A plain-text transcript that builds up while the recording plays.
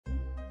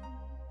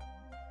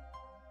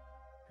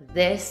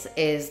This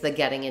is the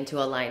Getting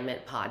Into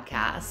Alignment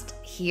podcast.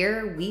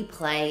 Here we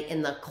play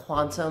in the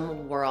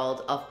quantum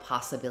world of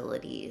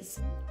possibilities.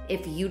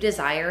 If you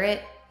desire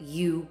it,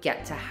 you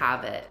get to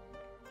have it.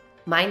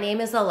 My name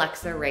is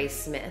Alexa Ray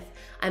Smith.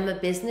 I'm a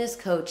business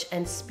coach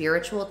and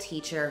spiritual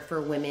teacher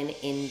for women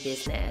in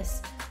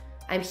business.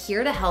 I'm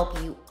here to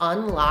help you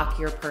unlock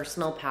your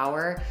personal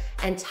power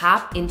and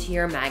tap into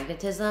your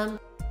magnetism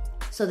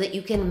so that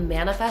you can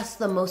manifest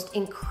the most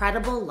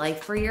incredible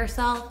life for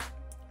yourself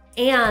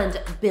and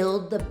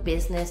build the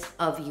business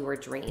of your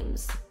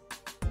dreams.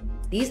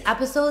 These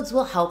episodes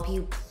will help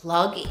you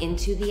plug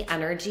into the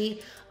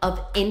energy of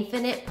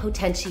infinite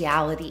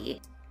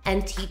potentiality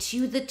and teach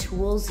you the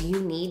tools you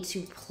need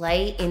to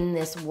play in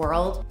this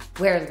world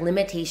where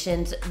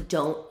limitations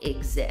don't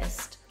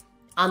exist.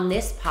 On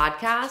this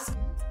podcast,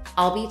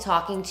 I'll be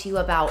talking to you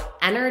about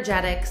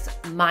energetics,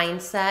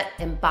 mindset,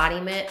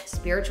 embodiment,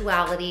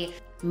 spirituality,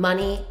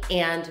 money,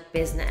 and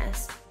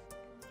business.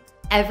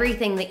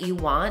 Everything that you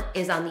want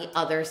is on the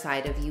other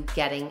side of you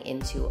getting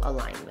into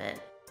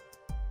alignment.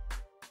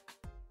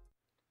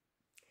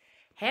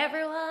 Hey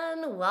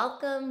everyone,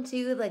 welcome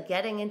to the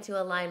Getting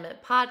Into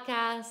Alignment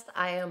podcast.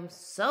 I am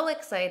so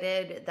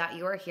excited that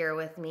you are here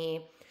with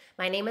me.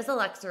 My name is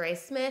Alexa Ray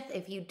Smith.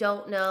 If you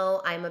don't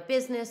know, I'm a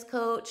business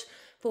coach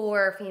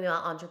for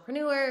female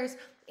entrepreneurs,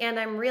 and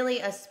I'm really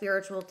a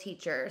spiritual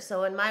teacher.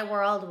 So in my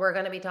world, we're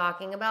going to be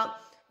talking about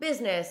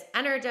business,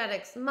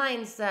 energetics,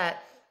 mindset,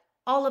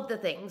 all of the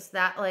things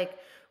that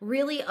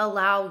really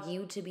allow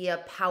you to be a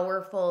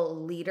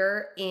powerful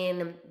leader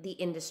in the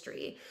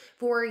industry,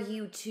 for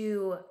you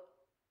to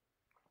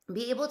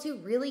be able to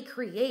really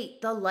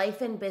create the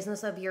life and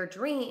business of your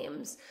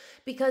dreams.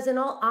 Because in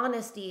all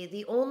honesty,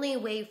 the only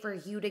way for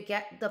you to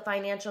get the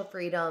financial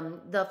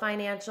freedom, the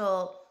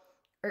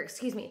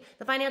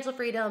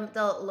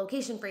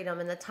location freedom,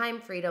 and the time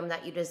freedom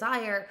that you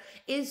desire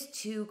is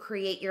to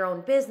create your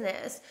own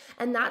business.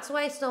 And that's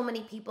why so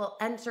many people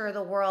enter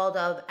the world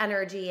of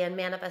energy and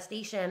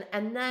manifestation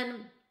and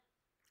then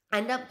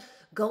end up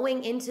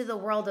going into the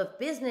world of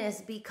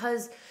business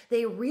because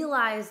they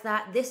realize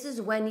that this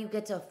is when you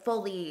get to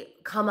fully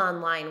come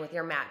online with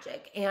your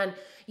magic and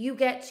you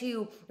get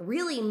to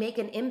really make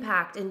an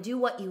impact and do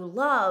what you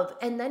love.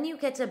 And then you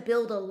get to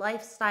build a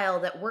lifestyle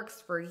that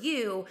works for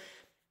you,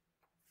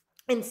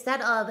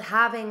 instead of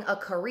having a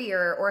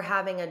career or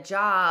having a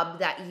job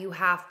that you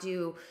have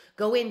to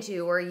go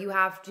into, or you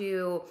have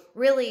to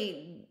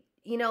really,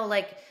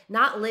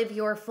 not live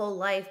your full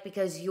life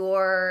because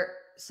you're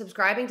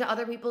subscribing to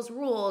other people's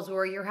rules,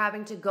 or you're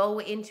having to go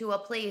into a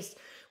place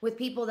with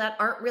people that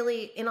aren't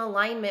really in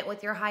alignment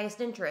with your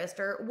highest interest,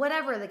 or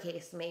whatever the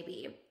case may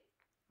be.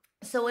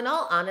 So in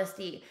all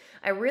honesty,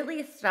 I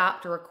really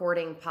stopped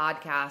recording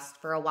podcasts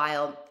for a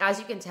while. As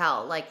you can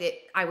tell,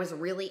 I was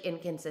really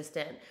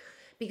inconsistent,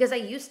 because I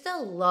used to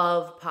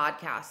love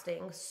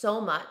podcasting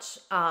so much.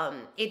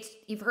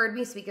 You've heard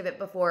me speak of it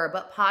before,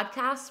 but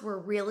podcasts were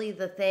really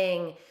the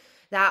thing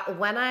that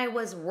when I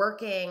was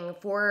working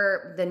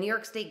for the New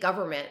York State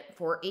government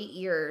for 8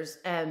 years,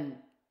 and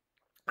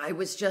I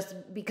was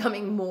just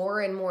becoming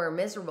more and more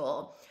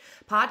miserable,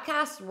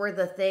 podcasts were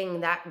the thing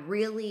that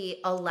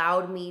really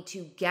allowed me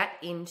to get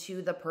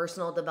into the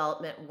personal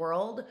development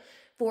world,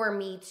 for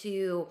me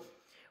to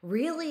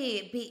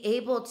really be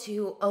able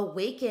to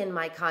awaken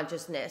my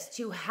consciousness,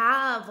 to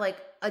have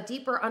a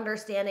deeper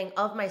understanding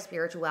of my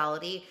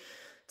spirituality,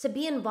 to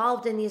be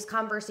involved in these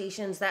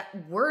conversations that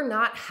were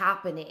not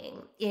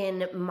happening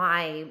in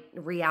my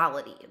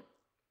reality.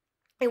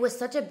 It was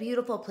such a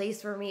beautiful place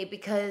for me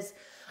because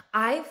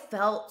I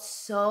felt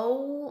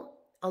so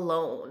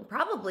alone,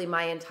 probably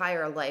my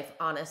entire life,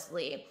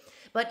 honestly,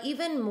 but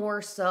even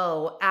more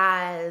so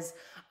as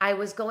I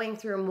was going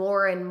through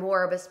more and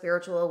more of a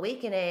spiritual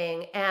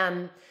awakening,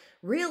 and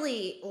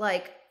really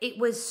it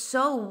was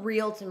so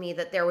real to me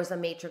that there was a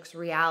matrix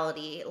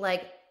reality.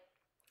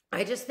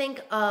 I just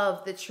think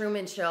of the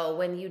Truman Show,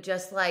 when you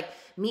just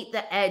meet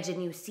the edge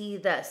and you see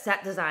the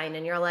set design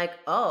and you're like,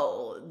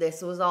 oh,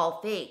 this was all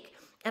fake.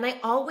 And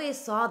I always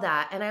saw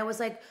that. And I was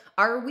like,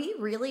 are we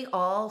really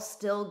all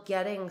still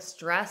getting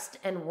stressed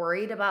and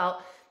worried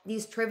about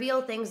these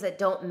trivial things that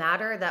don't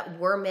matter, that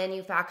we're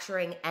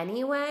manufacturing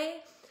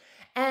anyway?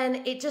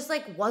 And it just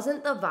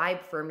wasn't the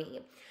vibe for me.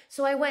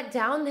 So I went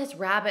down this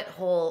rabbit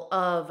hole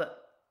of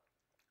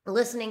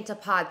listening to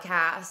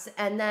podcasts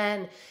and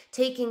then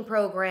taking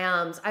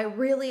programs. I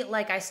really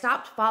I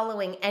stopped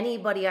following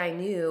anybody I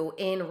knew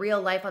in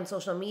real life on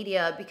social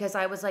media, because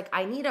I was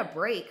I need a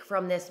break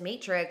from this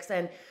matrix.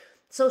 And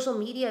social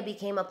media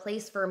became a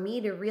place for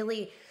me to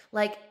really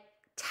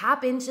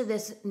tap into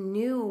this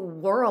new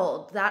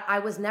world that I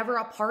was never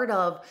a part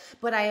of,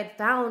 but I had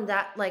found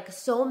that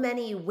so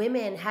many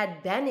women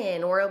had been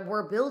in or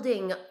were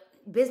building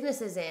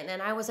businesses in.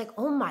 And I was like,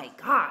 oh my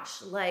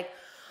gosh,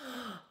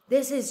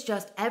 this is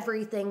just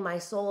everything my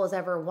soul has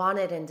ever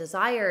wanted and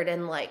desired,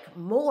 and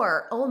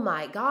more. Oh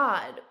my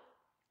God.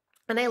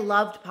 And I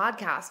loved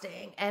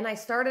podcasting. And I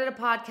started a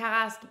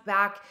podcast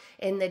back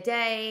in the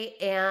day,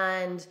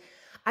 and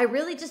I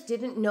really just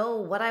didn't know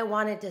what I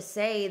wanted to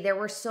say. There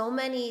were so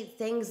many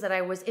things that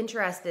I was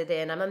interested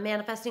in. I'm a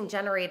manifesting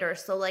generator,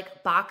 so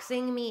like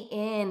boxing me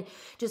in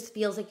just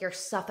feels like you're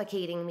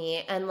suffocating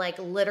me and like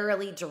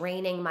literally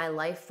draining my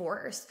life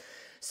force.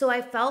 So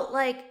I felt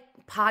like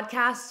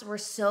podcasts were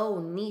so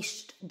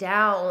niched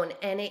down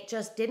and it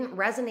just didn't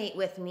resonate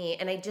with me,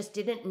 and I just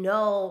didn't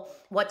know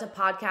what to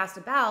podcast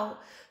about.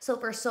 So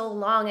for so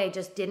long I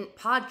just didn't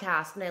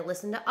podcast, and I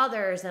listened to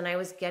others, and I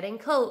was getting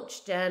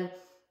coached, and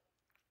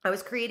I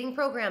was creating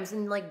programs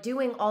and like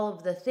doing all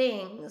of the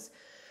things.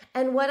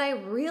 And what I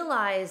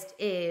realized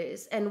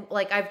is, and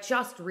like I've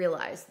just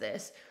realized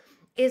this,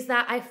 is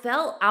that I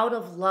fell out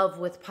of love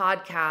with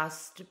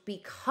podcast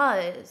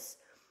because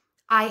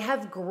I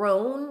have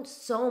grown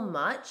so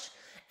much,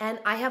 and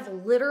I have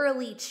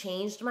literally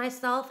changed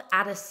myself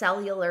at a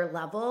cellular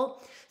level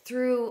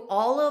through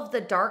all of the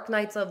dark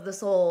nights of the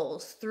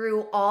souls,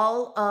 through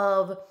all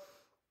of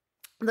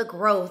the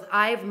growth.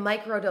 I've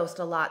microdosed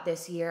a lot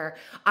this year.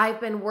 I've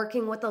been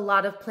working with a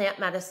lot of plant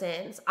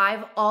medicines.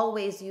 I've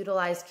always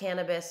utilized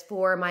cannabis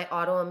for my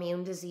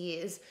autoimmune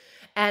disease.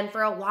 And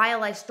for a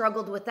while I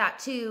struggled with that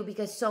too,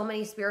 because so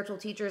many spiritual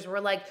teachers were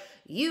like,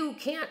 you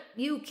can't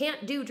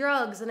do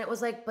drugs. And it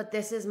was like, but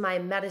this is my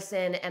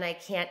medicine and I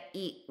can't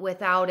eat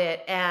without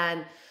it.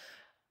 And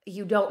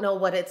you don't know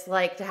what it's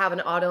like to have an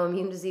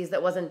autoimmune disease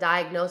that wasn't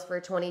diagnosed for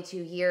 22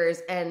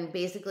 years. And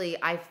basically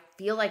I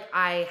feel like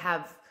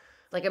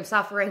I'm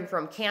suffering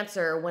from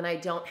cancer when I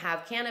don't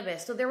have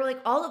cannabis. So there were like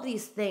all of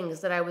these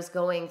things that I was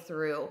going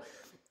through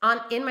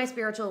in my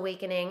spiritual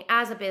awakening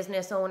as a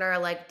business owner,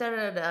 like da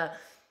da da.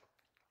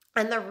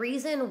 And the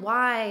reason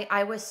why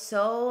I was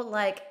so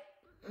like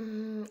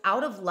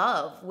out of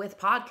love with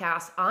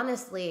podcasts,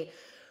 honestly,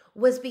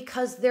 was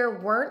because there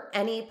weren't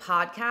any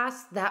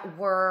podcasts that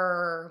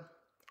were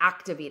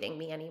activating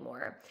me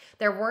anymore.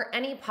 There weren't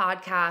any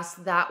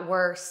podcasts that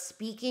were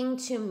speaking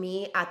to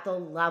me at the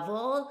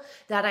level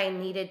that I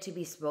needed to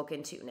be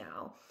spoken to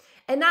now.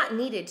 And not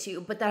needed to,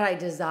 but that I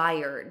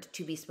desired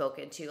to be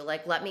spoken to.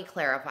 Like, let me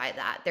clarify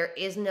that. There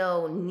is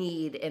no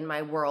need in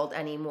my world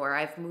anymore.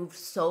 I've moved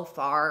so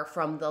far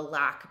from the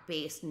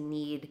lack-based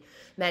need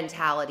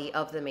mentality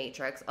of the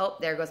Matrix. Oh,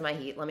 there goes my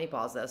heat. Let me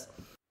pause this.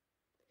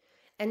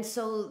 And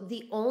so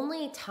the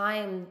only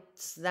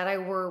times that I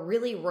were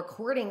really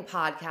recording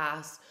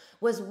podcasts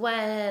was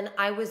when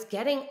I was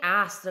getting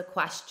asked a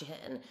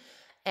question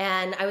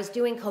and I was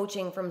doing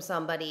coaching from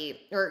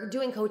somebody or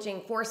doing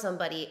coaching for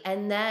somebody.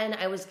 And then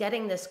I was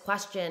getting this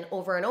question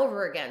over and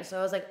over again. So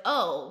I was like,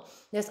 oh,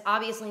 this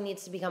obviously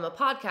needs to become a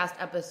podcast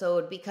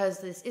episode, because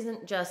this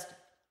isn't just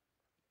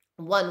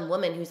one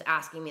woman who's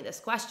asking me this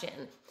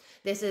question.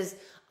 This is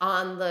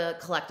on the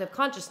collective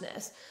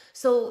consciousness.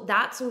 So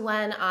that's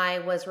when I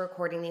was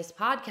recording these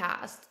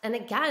podcasts. And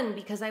again,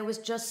 because I was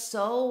just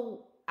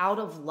so out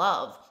of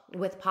love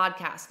with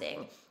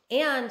podcasting.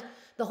 And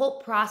the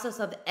whole process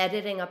of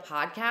editing a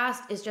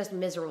podcast is just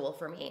miserable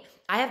for me.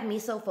 I have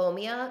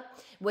misophonia,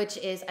 which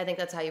is, I think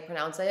that's how you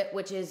pronounce it,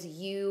 which is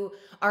you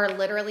are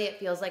literally, it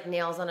feels like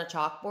nails on a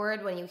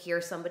chalkboard when you hear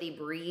somebody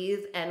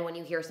breathe and when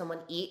you hear someone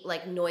eat,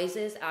 like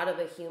noises out of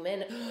a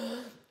human.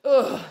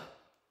 Ugh.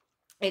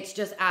 It's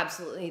just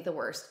absolutely the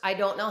worst. I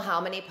don't know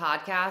how many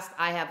podcasts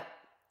I have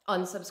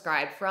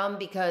unsubscribed from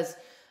because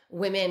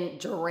women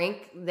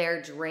drink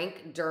their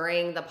drink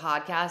during the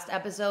podcast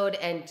episode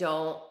and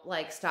don't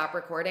like stop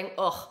recording.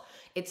 Ugh,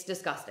 it's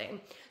disgusting.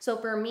 So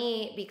for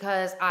me,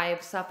 because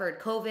I've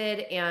suffered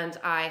COVID and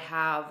I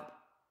have,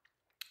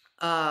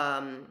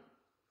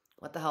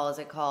 what the hell is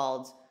it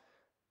called?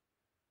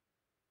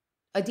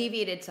 A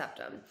deviated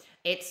septum.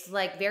 It's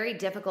like very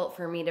difficult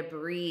for me to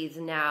breathe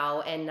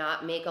now and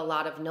not make a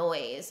lot of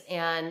noise.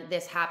 And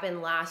this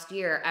happened last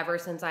year, ever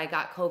since I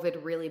got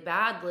COVID really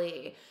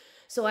badly.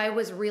 So I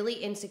was really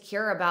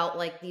insecure about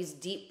like these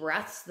deep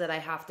breaths that I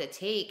have to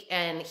take,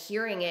 and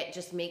hearing it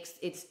just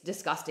it's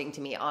disgusting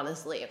to me,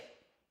 honestly.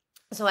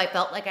 So I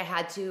felt like I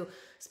had to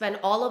spend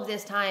all of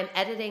this time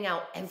editing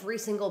out every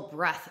single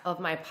breath of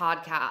my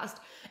podcast.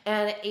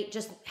 And it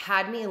just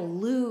had me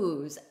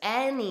lose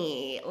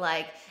any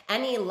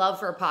love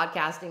for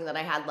podcasting that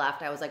I had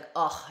left. I was like,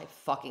 oh, I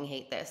fucking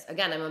hate this.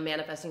 Again, I'm a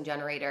manifesting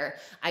generator.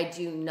 I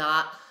do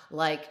not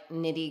like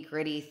nitty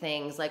gritty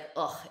things. Like,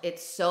 ugh,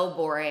 it's so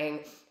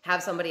boring.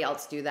 Have somebody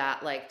else do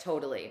that. Like,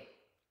 totally.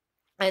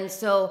 And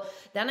so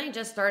then I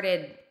just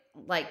started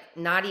like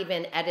not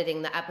even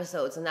editing the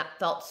episodes, and that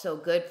felt so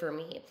good for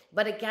me.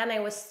 But again, I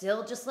was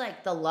still just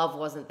like, the love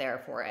wasn't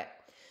there for it.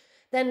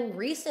 Then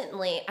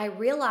recently I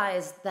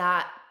realized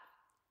that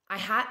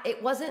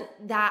it wasn't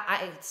that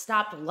I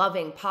stopped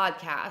loving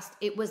podcasts.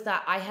 It was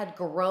that I had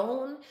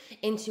grown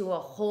into a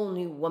whole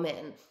new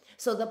woman.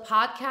 So the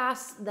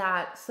podcasts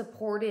that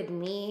supported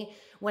me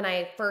when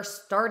I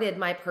first started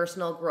my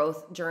personal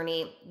growth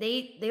journey,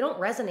 they don't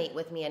resonate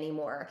with me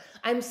anymore.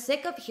 I'm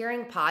sick of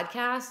hearing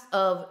podcasts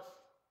of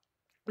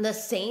the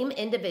same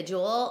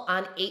individual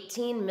on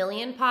 18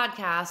 million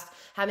podcasts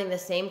having the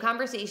same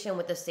conversation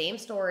with the same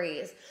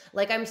stories.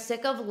 Like, I'm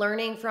sick of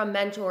learning from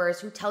mentors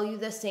who tell you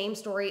the same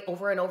story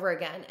over and over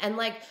again. And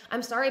like,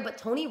 I'm sorry, but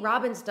Tony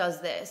Robbins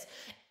does this.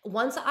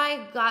 Once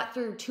I got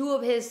through 2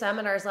 of his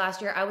seminars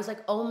last year, I was like,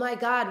 oh my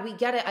God, we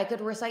get it. I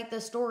could recite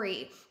this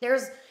story.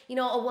 There's,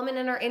 a woman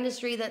in our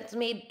industry that's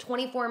made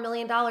 $24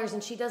 million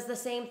and she does the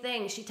same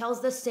thing. She tells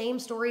the same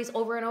stories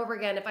over and over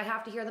again. If I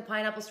have to hear the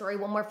pineapple story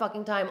one more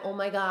fucking time, oh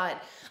my God,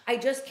 I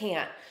just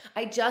can't.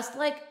 I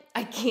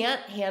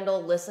can't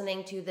handle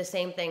listening to the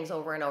same things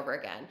over and over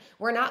again.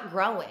 We're not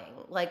growing.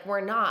 Like,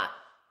 we're not.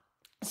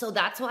 So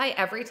that's why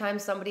every time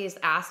somebody's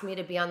asked me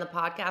to be on the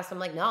podcast, I'm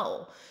like,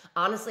 no.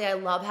 Honestly, I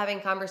love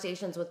having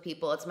conversations with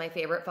people. It's my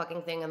favorite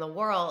fucking thing in the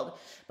world.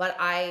 But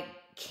I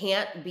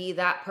can't be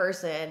that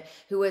person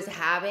who is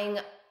having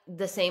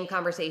the same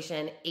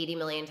conversation 80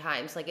 million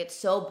times. Like, it's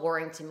so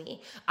boring to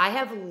me. I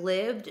have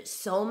lived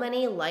so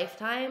many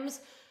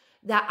lifetimes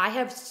that I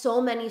have so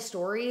many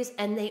stories,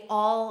 and they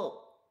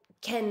all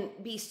can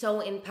be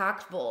so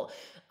impactful.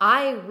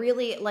 I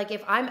really, like,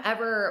 if I'm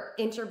ever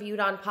interviewed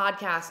on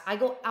podcasts, I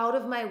go out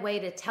of my way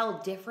to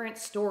tell different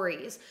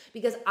stories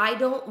because I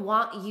don't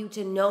want you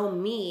to know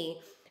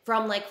me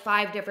from like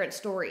 5 different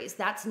stories.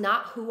 That's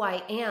not who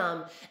I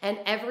am. And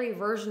every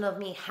version of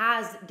me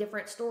has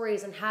different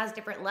stories and has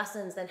different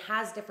lessons and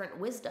has different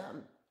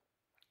wisdom.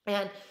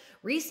 And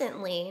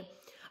recently,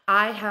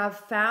 I have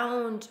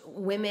found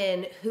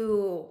women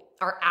who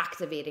are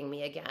activating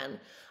me again.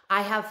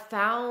 I have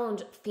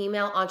found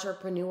female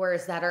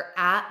entrepreneurs that are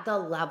at the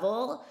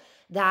level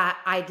that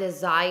I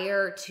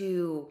desire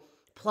to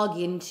plug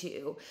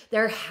into.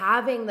 They're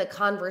having the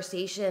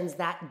conversations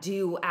that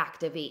do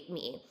activate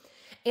me.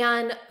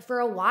 And for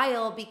a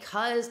while,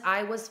 because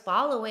I was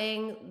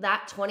following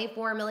that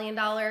 $24 million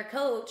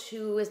coach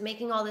who is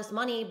making all this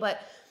money,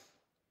 but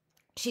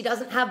she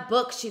doesn't have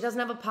books, she doesn't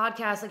have a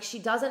podcast, like, she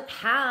doesn't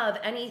have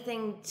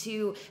anything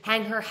to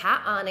hang her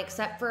hat on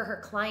except for her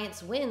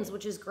clients' wins,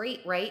 which is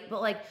great, right?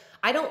 But like,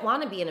 I don't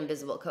want to be an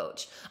invisible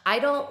coach. I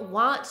don't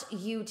want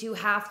you to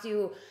have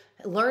to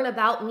learn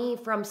about me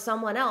from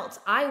someone else.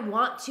 I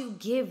want to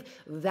give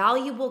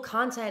valuable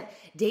content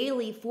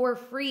daily for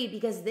free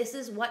because this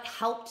is what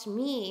helped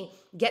me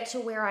get to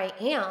where I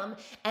am.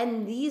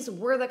 And these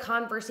were the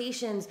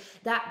conversations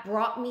that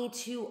brought me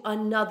to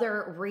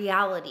another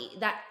reality,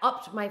 that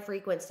upped my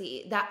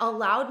frequency, that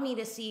allowed me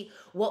to see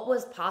what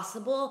was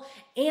possible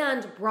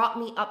and brought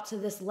me up to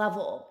this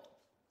level.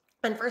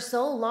 And for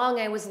so long,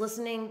 I was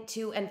listening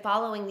to and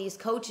following these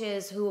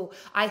coaches who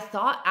I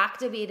thought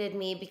activated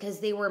me because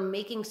they were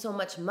making so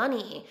much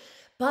money.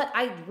 But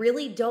I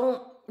really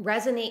don't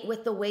resonate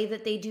with the way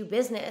that they do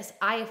business.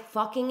 I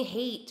fucking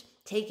hate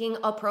taking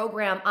a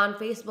program on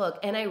Facebook.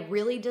 And I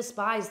really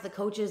despise the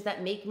coaches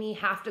that make me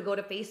have to go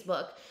to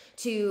Facebook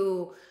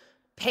to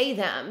pay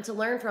them, to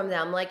learn from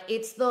them. Like,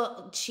 it's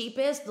the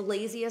cheapest, the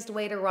laziest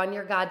way to run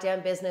your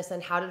goddamn business.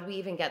 And how did we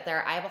even get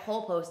there? I have a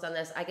whole post on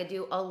this. I could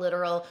do a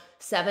literal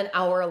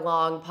 7-hour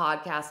long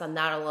podcast on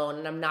that alone,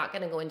 and I'm not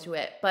going to go into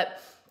it.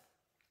 But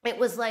it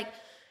was like,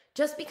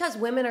 just because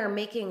women are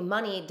making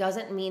money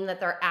doesn't mean that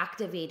they're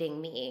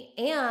activating me.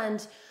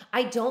 And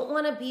I don't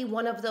want to be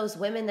one of those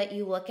women that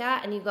you look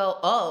at and you go,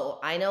 oh,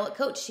 I know what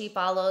coach she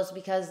follows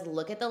because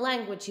look at the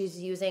language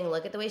she's using,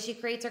 look at the way she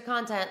creates her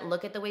content,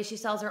 look at the way she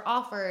sells her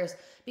offers.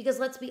 Because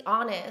let's be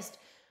honest,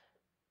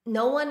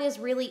 no one is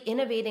really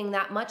innovating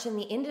that much in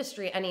the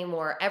industry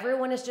anymore.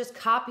 Everyone is just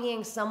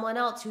copying someone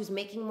else who's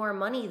making more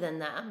money than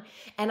them.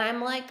 And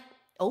I'm like,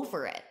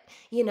 over it.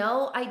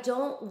 I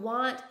don't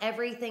want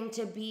everything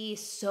to be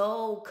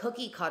so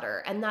cookie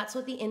cutter, and that's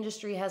what the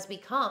industry has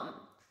become.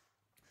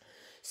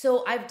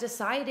 So I've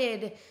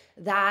decided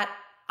that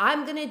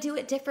I'm going to do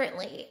it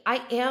differently.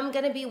 I am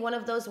going to be one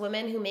of those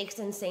women who makes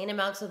insane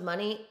amounts of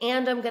money,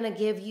 and I'm going to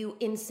give you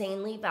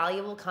insanely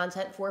valuable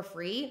content for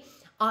free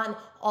on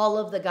all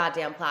of the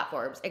goddamn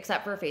platforms,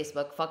 except for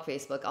Facebook. Fuck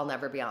Facebook. I'll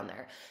never be on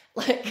there.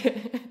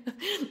 Like,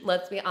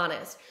 let's be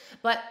honest.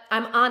 But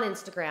I'm on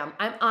Instagram.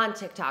 I'm on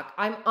TikTok.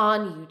 I'm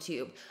on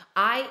YouTube.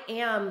 I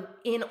am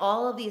in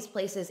all of these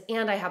places,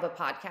 and I have a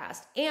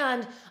podcast,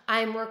 and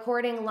I'm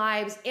recording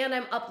lives, and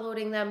I'm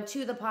uploading them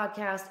to the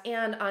podcast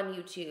and on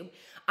YouTube.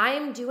 I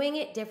am doing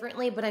it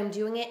differently, but I'm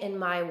doing it in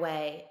my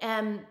way.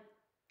 And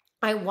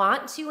I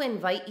want to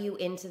invite you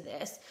into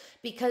this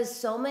because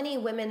so many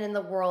women in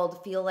the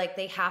world feel like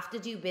they have to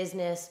do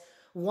business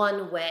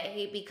one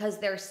way because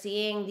they're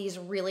seeing these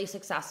really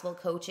successful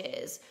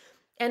coaches.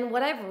 And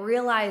what I've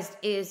realized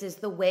is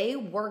the way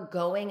we're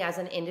going as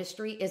an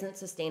industry isn't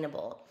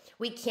sustainable.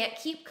 We can't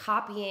keep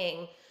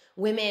copying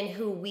women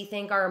who we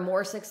think are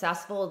more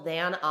successful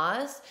than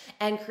us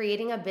and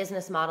creating a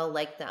business model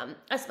like them,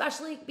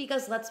 especially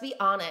because, let's be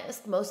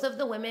honest, most of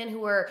the women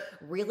who are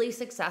really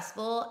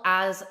successful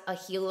as a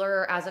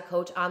healer, as a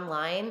coach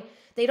online,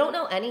 they don't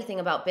know anything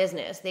about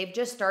business. They've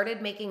just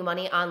started making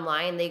money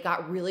online. They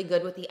got really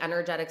good with the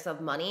energetics of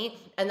money,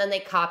 and then they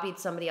copied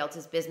somebody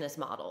else's business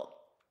model.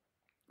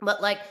 But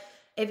like,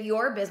 If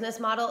your business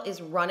model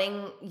is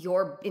running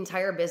your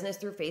entire business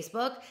through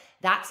Facebook,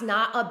 that's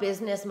not a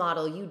business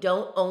model. You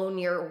don't own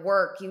your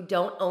work. You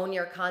don't own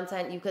your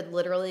content. You could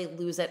literally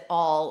lose it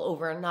all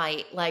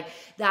overnight. Like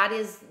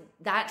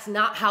that's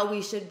not how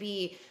we should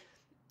be.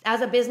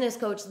 As a business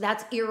coach,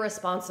 that's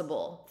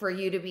irresponsible for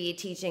you to be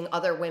teaching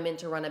other women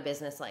to run a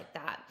business like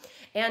that.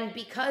 And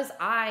because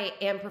I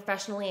am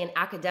professionally and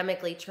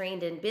academically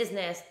trained in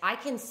business, I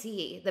can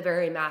see the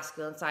very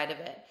masculine side of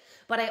it.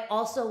 But I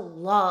also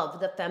love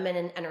the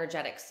feminine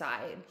energetic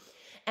side.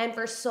 And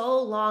for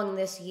so long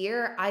this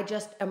year, I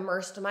just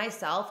immersed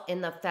myself in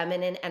the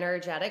feminine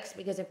energetics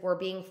because if we're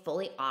being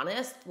fully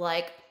honest,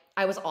 like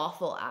I was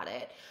awful at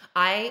it.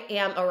 I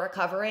am a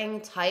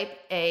recovering type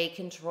A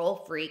control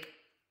freak.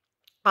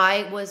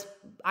 I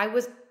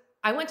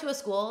went to a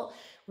school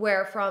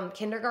where from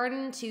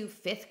kindergarten to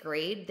 5th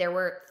grade, there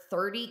were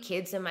 30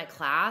 kids in my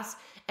class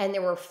and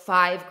there were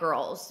 5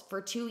 girls. For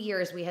 2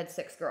 years, we had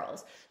 6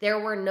 girls. There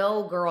were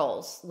no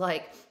girls.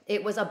 Like,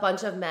 it was a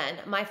bunch of men.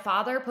 My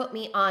father put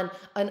me on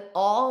an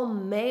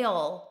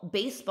all-male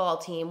baseball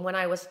team when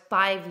I was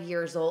 5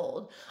 years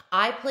old.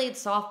 I played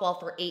softball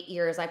for 8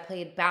 years. I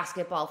played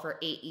basketball for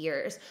 8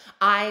 years.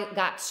 I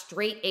got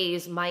straight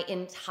A's my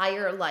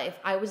entire life.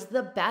 I was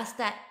the best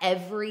at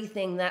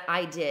everything that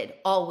I did,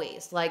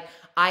 always. Like,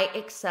 I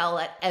excel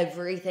at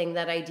everything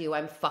that I do.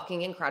 I'm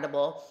fucking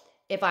incredible.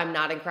 If I'm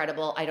not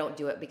incredible, I don't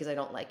do it because I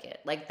don't like it.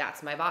 Like,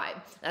 that's my vibe.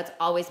 That's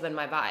always been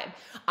my vibe.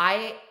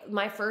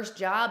 My first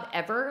job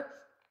ever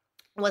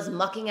was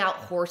mucking out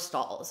horse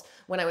stalls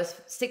when I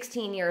was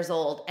 16 years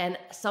old. And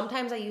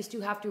sometimes I used to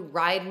have to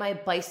ride my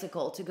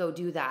bicycle to go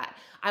do that.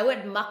 I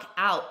would muck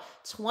out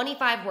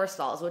 25 horse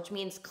stalls, which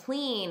means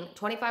clean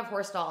 25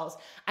 horse stalls.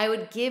 I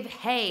would give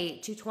hay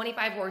to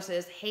 25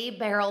 horses. Hay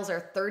barrels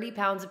are 30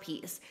 pounds a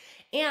piece.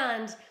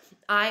 And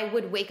I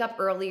would wake up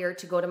earlier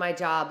to go to my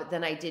job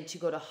than I did to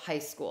go to high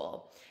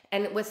school.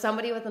 And with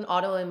somebody with an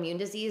autoimmune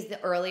disease,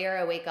 the earlier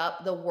I wake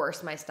up, the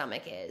worse my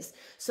stomach is.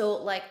 So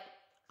like,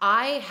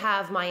 I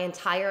have my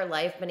entire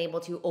life been able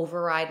to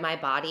override my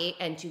body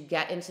and to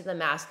get into the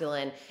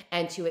masculine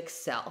and to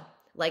excel.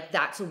 Like,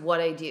 that's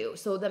what I do.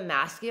 So the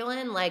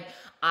masculine, like,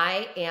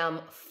 I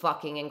am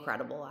fucking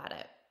incredible at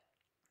it.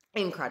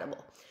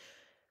 Incredible.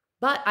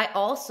 But I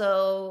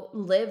also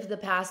lived the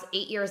past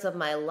 8 years of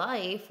my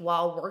life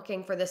while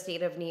working for the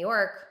state of New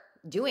York,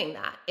 doing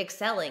that,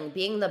 excelling,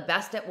 being the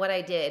best at what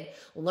I did,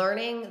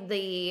 learning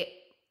the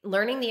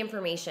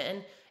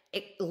information,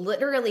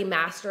 literally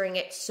mastering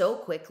it so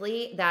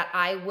quickly that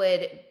I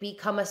would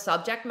become a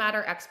subject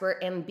matter expert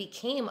and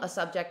became a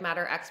subject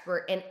matter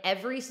expert in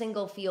every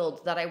single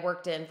field that I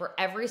worked in for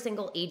every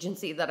single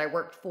agency that I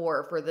worked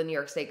for the New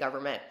York State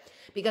government,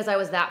 because I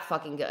was that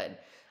fucking good.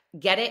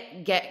 Get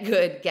it, get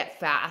good, get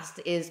fast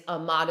is a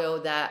motto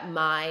that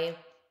my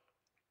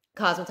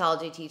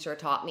cosmetology teacher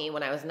taught me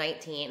when I was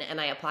 19,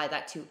 and I apply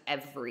that to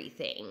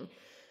everything.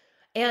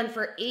 And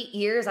for 8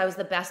 years, I was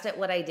the best at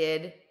what I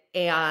did,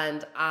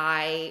 and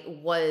I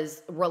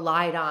was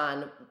relied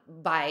on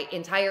by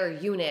entire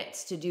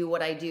units to do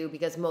what I do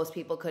because most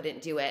people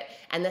couldn't do it.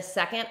 And the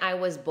second I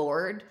was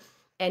bored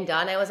and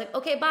done, I was like,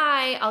 okay,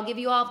 bye. I'll give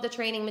you all of the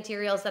training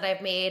materials that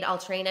I've made. I'll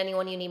train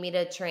anyone you need me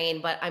to train,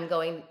 but I'm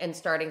going and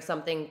starting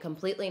something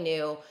completely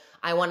new.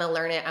 I want to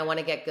learn it. I want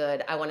to get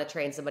good. I want to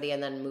train somebody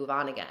and then move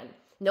on again.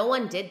 No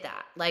one did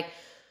that. Like,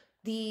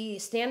 the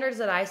standards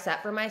that I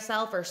set for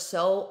myself are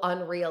so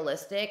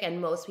unrealistic, and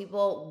most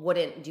people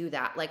wouldn't do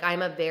that. Like,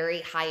 I'm a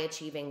very high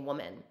achieving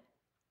woman.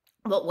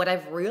 But what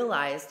I've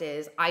realized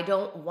is I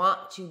don't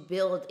want to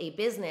build a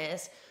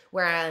business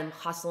where I'm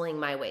hustling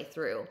my way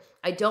through.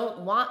 I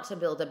don't want to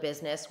build a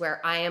business where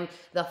I am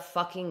the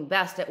fucking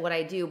best at what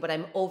I do, but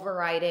I'm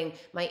overriding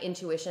my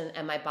intuition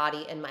and my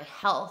body and my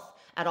health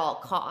at all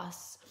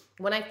costs.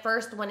 When I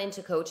first went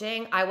into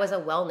coaching, I was a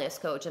wellness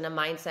coach and a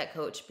mindset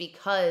coach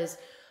because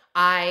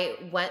I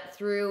went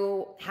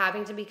through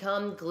having to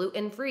become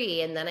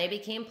gluten-free, and then I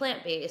became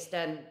plant-based,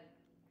 and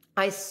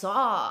I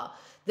saw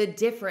the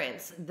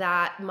difference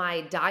that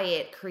my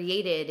diet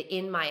created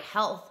in my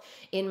health,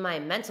 in my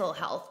mental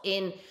health,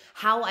 in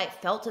how I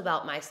felt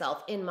about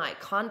myself, in my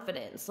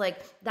confidence. Like,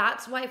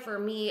 that's why for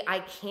me, I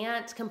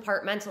can't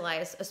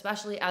compartmentalize,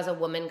 especially as a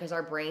woman, because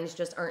our brains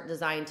just aren't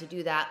designed to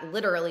do that.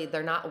 Literally,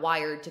 they're not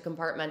wired to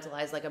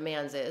compartmentalize like a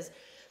man's is.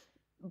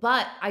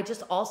 But I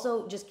just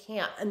also just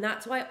can't. And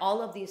that's why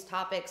all of these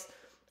topics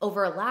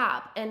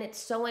overlap. And it's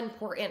so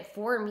important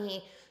for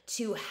me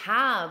to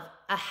have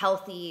a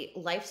healthy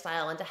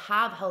lifestyle and to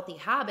have healthy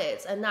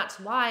habits. And that's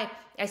why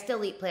I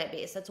still eat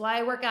plant-based. That's why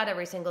I work out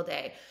every single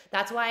day.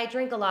 That's why I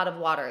drink a lot of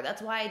water.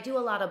 That's why I do a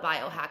lot of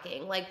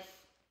biohacking. Like,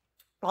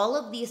 all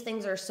of these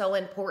things are so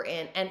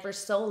important. And for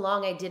so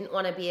long, I didn't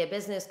want to be a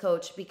business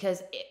coach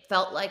because it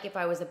felt like if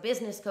I was a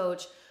business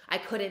coach, I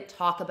couldn't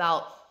talk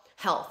about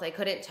health. I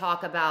couldn't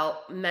talk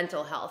about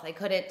mental health. I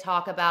couldn't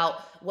talk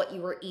about what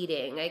you were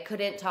eating. I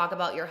couldn't talk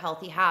about your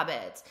healthy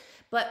habits.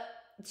 But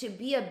to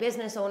be a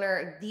business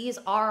owner, these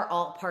are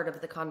all part of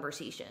the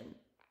conversation.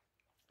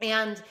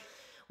 And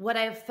what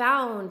I've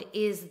found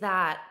is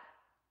that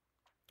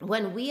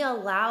when we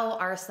allow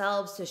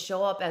ourselves to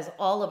show up as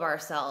all of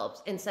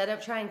ourselves instead of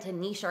trying to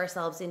niche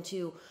ourselves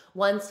into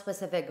one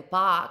specific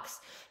box,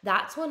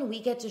 that's when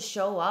we get to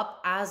show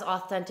up as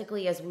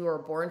authentically as we were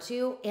born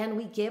to, and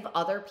we give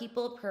other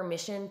people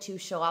permission to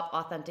show up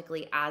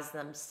authentically as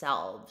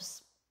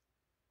themselves.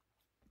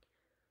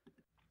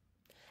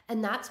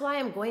 And that's why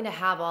I'm going to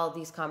have all of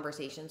these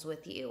conversations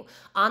with you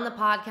on the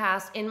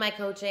podcast, in my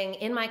coaching,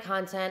 in my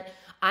content.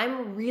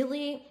 I'm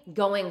really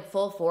going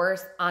full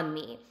force on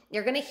me.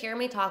 You're going to hear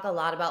me talk a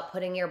lot about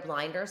putting your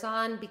blinders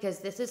on because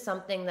this is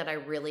something that I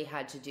really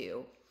had to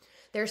do.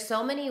 There's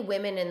so many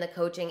women in the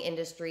coaching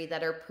industry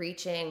that are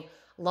preaching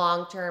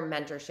long-term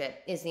mentorship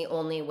is the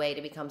only way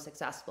to become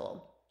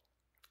successful.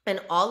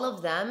 And all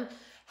of them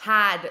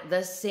had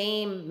the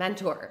same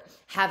mentor,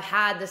 have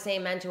had the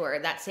same mentor,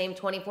 that same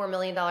 $24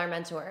 million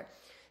mentor.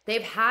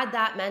 They've had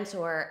that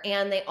mentor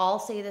and they all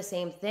say the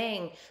same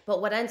thing.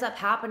 But what ends up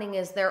happening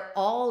is they're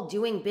all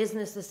doing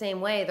business the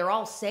same way. They're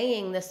all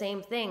saying the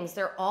same things.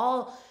 They're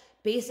all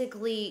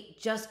basically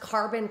just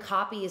carbon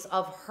copies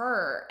of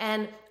her.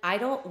 And I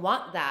don't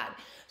want that.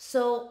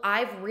 So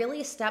I've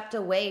really stepped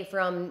away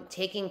from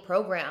taking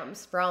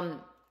programs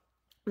from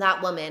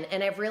that woman.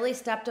 And I've really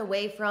stepped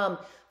away from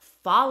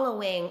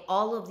following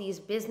all of these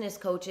business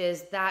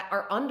coaches that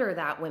are under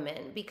that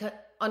woman, because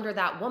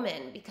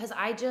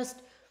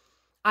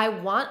I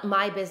want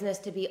my business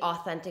to be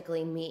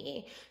authentically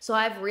me. So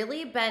I've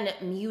really been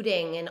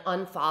muting and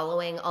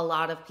unfollowing a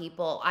lot of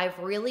people. I've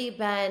really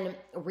been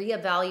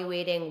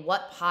reevaluating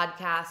what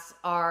podcasts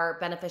are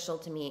beneficial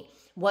to me,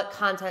 what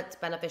content's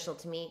beneficial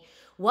to me,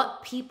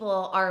 what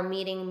people are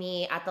meeting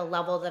me at the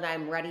level that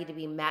I'm ready to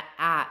be met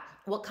at,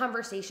 what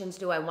conversations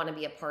do I want to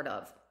be a part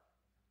of.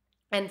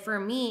 And for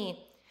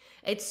me,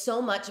 it's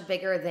so much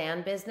bigger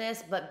than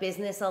business, but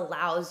business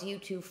allows you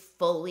to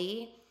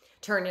fully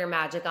turn your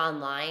magic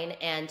online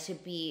and to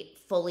be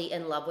fully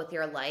in love with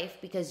your life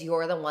because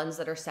you're the ones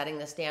that are setting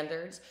the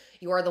standards.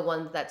 You're the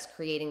ones that's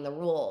creating the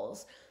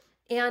rules.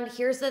 And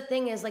here's the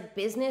thing is, like,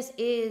 business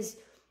is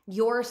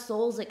your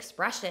soul's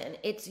expression.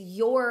 It's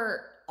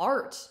your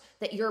art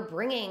that you're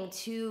bringing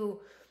to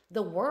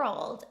the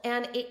world,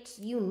 and it's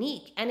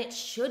unique, and it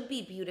should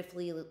be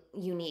beautifully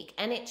unique,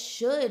 and it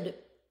should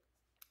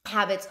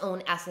have its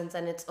own essence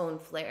and its own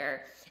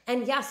flair.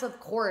 And yes, of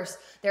course,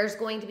 there's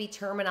going to be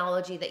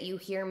terminology that you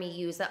hear me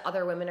use that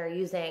other women are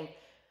using.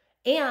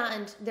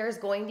 And there's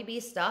going to be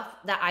stuff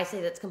that I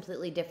say that's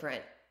completely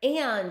different.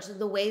 And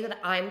the way that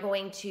I'm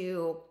going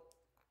to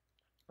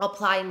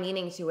apply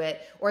meaning to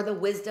it, or the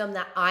wisdom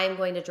that I'm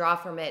going to draw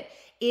from it,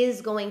 is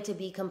going to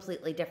be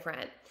completely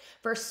different.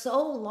 For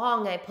so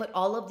long, I put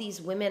all of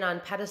these women on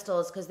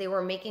pedestals because they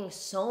were making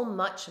so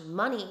much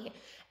money.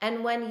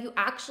 And when you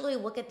actually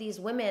look at these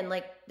women,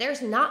 like,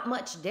 there's not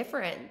much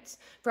difference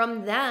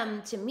from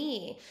them to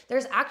me.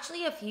 There's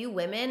actually a few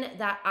women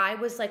that I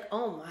was like,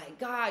 oh my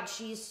God,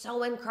 she's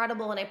so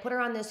incredible. And I put her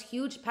on this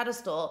huge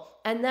pedestal.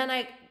 And then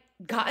I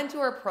got into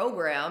her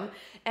program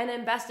and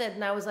invested.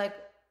 And I was like,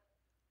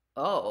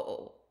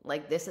 oh,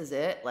 like, this is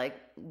it. Like,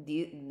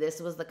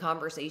 this was the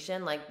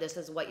conversation. Like, this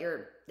is what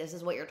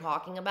you're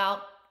talking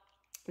about.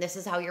 This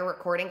is how you're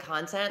recording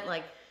content.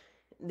 Like,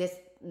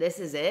 this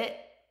is it.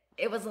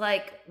 It was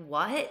like,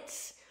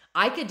 what?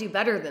 I could do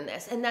better than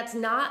this. And that's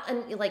not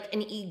an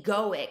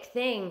egoic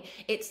thing.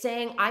 It's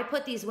saying I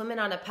put these women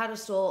on a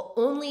pedestal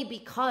only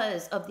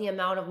because of the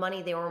amount of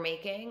money they were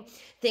making,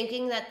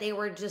 thinking that they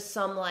were just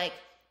some like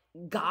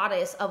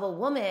goddess of a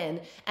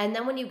woman. And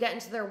then when you get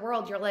into their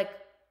world, you're like,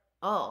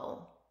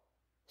 oh,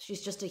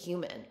 she's just a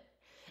human.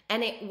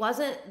 And it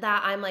wasn't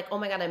that I'm like, oh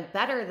my God, I'm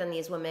better than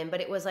these women,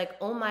 but it was like,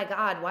 oh my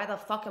God, why the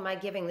fuck am I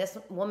giving this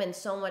woman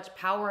so much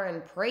power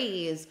and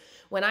praise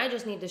when I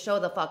just need to show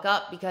the fuck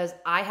up because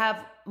I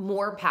have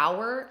more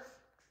power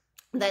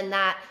than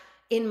that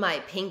in my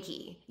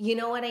pinky. You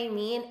know what I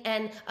mean?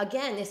 And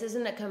again, this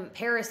isn't a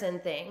comparison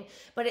thing,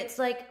 but it's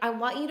like, I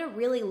want you to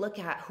really look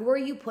at who are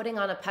you putting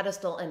on a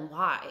pedestal and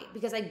why?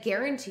 Because I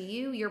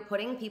guarantee you're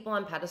putting people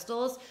on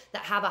pedestals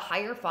that have a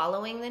higher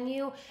following than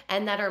you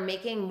and that are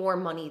making more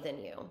money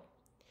than you.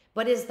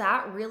 But is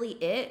that really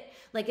it?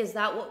 Like, is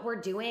that what we're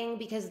doing?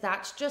 Because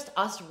that's just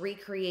us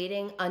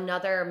recreating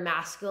another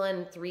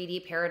masculine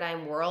 3D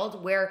paradigm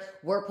world where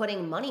we're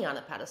putting money on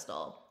a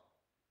pedestal.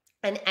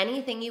 And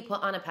anything you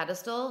put on a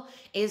pedestal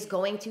is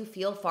going to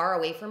feel far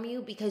away from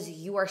you because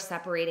you are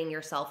separating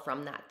yourself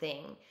from that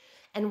thing.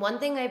 And one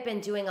thing I've been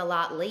doing a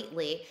lot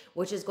lately,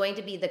 which is going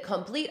to be the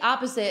complete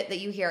opposite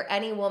that you hear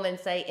any woman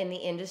say in the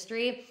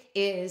industry,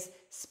 is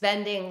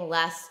spending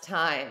less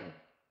time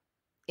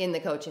in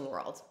the coaching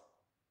world.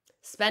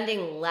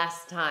 Spending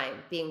less time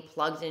being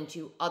plugged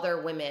into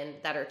other women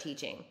that are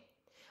teaching,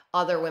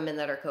 other women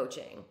that are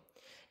coaching.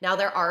 Now,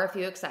 there are a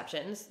few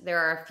exceptions. There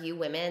are a few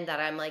women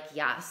that I'm like,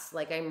 yes,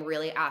 like, I'm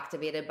really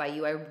activated by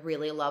you. I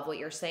really love what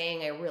you're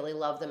saying. I really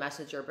love the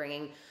message you're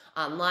bringing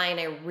online.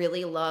 I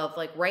really love,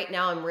 like, right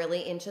now, I'm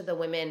really into the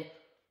women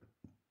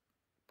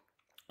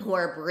who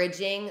are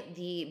bridging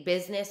the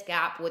business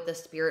gap with the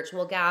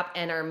spiritual gap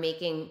and are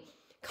making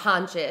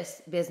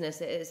conscious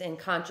businesses and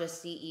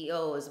conscious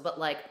CEOs. But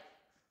like,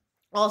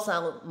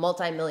 also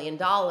multi-million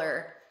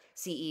dollar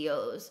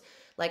CEOs.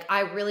 Like,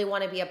 I really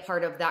want to be a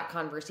part of that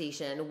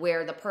conversation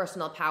where the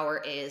personal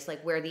power is,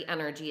 like where the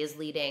energy is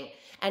leading.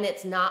 And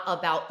it's not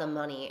about the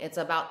money. It's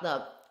about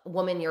the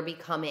woman you're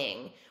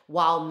becoming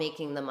while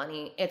making the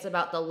money. It's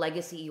about the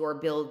legacy you're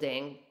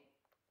building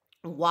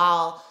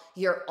while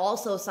you're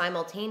also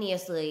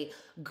simultaneously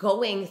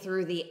going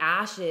through the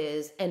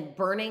ashes and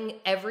burning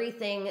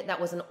everything that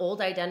was an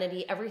old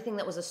identity, everything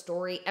that was a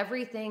story,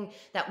 everything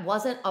that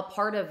wasn't a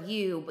part of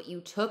you, but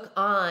you took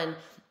on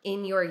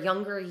in your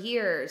younger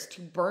years, to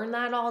burn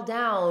that all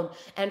down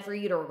and for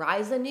you to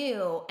rise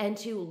anew and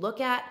to look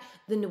at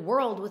the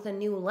world with a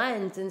new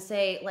lens and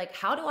say, like,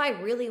 how do I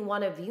really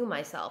want to view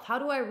myself? How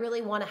do I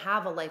really want to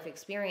have a life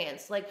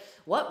experience? Like,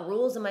 what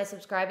rules am I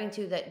subscribing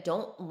to that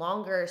don't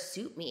longer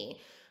suit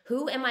me?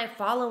 Who am I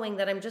following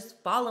that I'm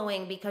just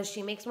following because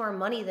she makes more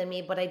money than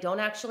me, but I don't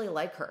actually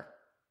like her?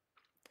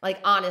 Like,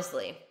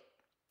 honestly,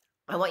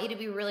 I want you to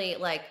be really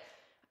like,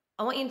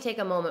 I want you to take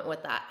a moment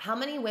with that. How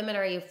many women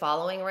are you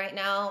following right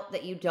now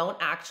that you don't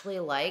actually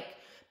like,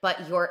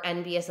 but you're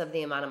envious of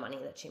the amount of money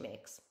that she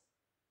makes?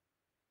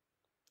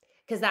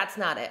 Because that's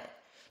not it.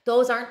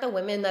 Those aren't the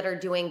women that are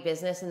doing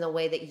business in the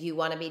way that you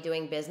want to be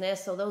doing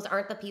business. So those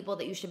aren't the people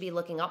that you should be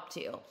looking up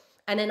to.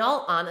 And in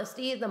all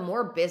honesty, the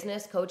more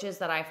business coaches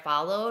that I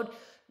followed,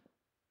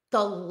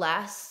 the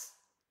less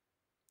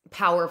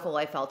powerful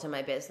I felt in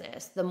my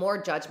business, the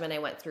more judgment I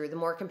went through, the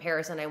more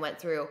comparison I went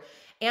through,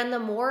 and the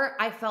more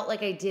I felt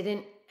like I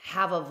didn't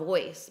have a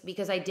voice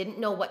because I didn't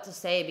know what to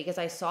say, because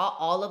I saw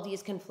all of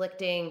these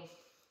conflicting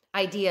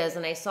ideas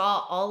and I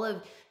saw all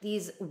of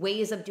these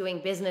ways of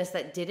doing business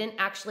that didn't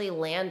actually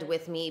land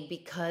with me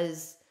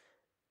because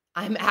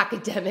I'm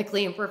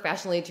academically and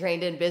professionally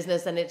trained in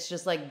business, and it's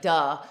just like,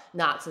 duh,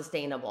 not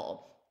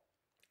sustainable.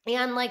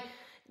 And like,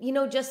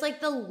 just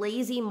like the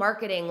lazy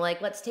marketing,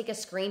 like, let's take a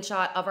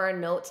screenshot of our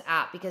notes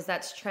app because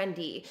that's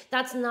trendy.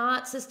 That's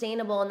not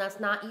sustainable, and that's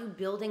not you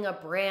building a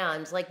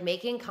brand. Like,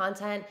 making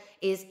content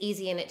is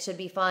easy and it should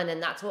be fun.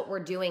 And that's what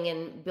we're doing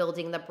in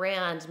building the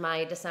brand,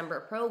 my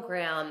December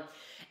program.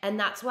 And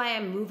that's why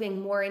I'm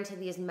moving more into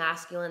these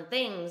masculine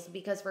things,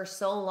 because for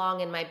so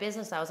long in my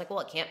business, I was like, well,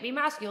 it can't be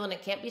masculine.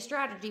 It can't be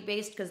strategy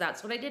based because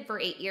that's what I did for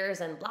 8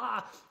 years and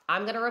blah,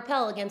 I'm going to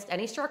repel against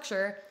any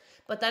structure.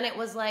 But then it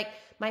was like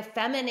my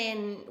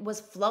feminine was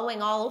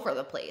flowing all over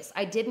the place.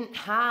 I didn't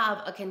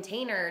have a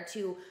container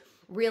to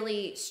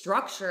really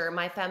structure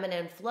my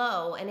feminine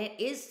flow, and it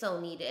is so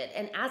needed.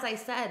 And as I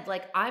said,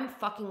 like, I'm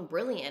fucking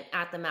brilliant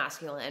at the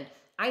masculine.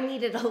 I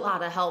needed a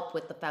lot of help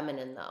with the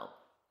feminine though.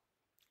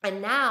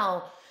 And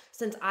now,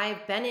 since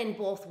I've been in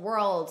both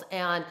worlds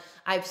and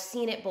I've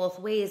seen it both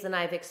ways and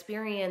I've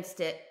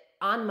experienced it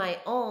on my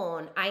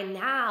own, I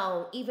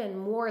now, even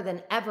more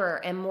than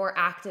ever, am more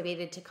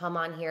activated to come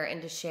on here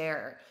and to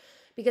share.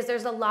 Because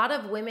there's a lot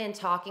of women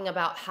talking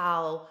about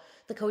how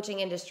the coaching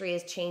industry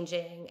is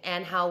changing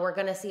and how we're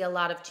going to see a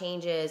lot of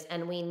changes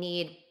and we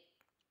need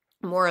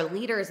more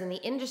leaders in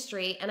the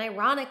industry. And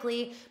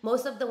ironically,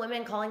 most of the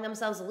women calling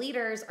themselves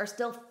leaders are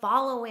still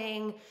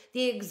following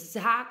the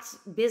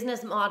exact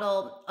business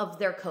model of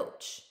their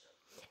coach.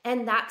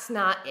 And that's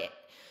not it.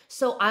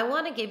 So I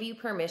want to give you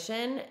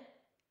permission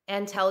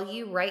and tell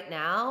you right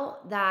now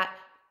that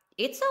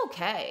it's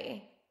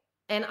okay.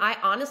 And I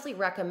honestly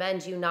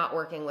recommend you not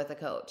working with a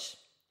coach.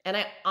 And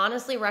I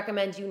honestly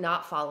recommend you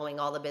not following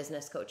all the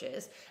business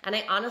coaches. And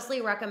I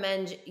honestly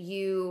recommend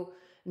you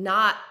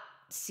not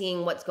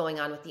seeing what's going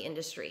on with the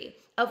industry.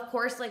 Of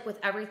course, like with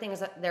everything,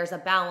 there's a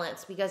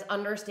balance, because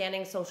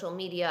understanding social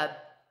media,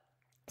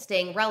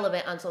 staying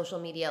relevant on social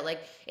media, like,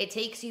 it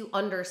takes you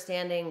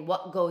understanding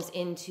what goes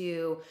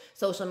into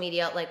social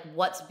media, like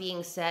what's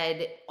being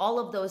said, all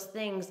of those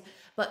things.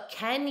 But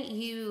can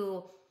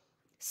you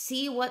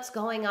see what's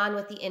going on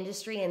with the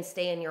industry and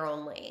stay in your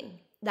own lane?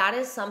 That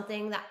is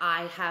something that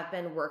I have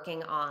been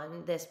working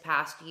on this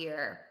past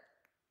year.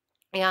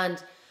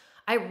 And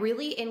I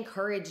really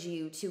encourage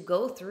you to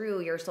go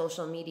through your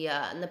social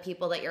media and the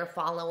people that you're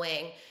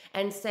following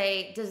and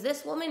say, does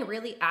this woman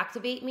really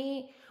activate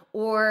me?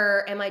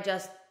 Or am I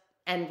just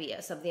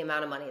envious of the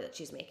amount of money that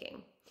she's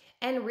making?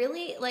 And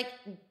really, like,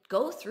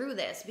 go through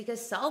this, because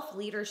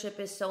self-leadership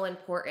is so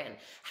important.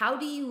 How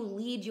do you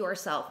lead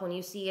yourself when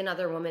you see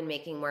another woman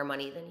making more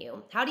money than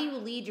you? How do you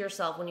lead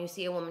yourself when you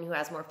see a woman who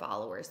has more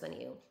followers than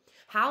you?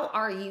 How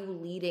are you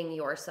leading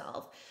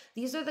yourself?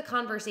 These are the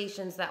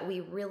conversations that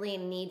we really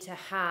need to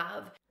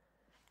have.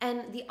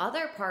 And the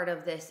other part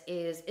of this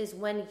is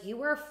when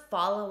you are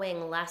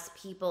following less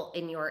people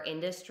in your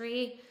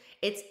industry,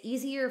 it's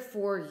easier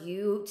for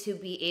you to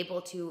be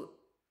able to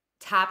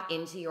tap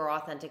into your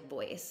authentic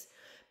voice,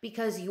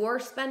 because you're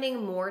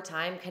spending more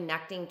time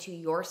connecting to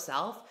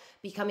yourself,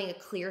 becoming a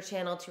clear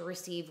channel to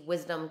receive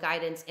wisdom,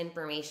 guidance,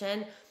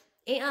 information.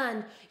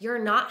 And you're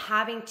not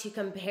having to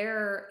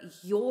compare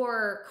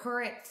your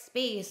current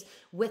space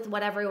with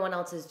what everyone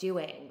else is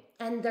doing.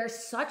 And there's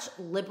such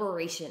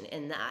liberation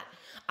in that.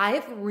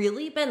 I've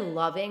really been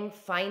loving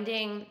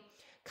finding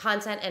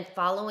content and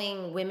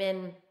following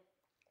women,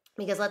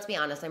 because let's be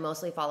honest, I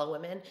mostly follow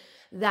women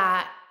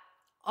that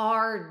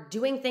are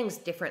doing things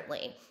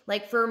differently.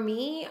 Like for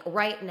me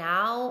right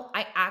now,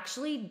 I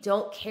actually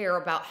don't care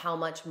about how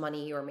much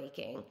money you're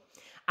making.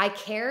 I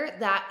care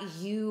that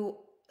you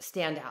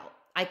stand out.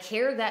 I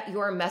care that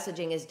your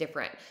messaging is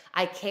different.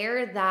 I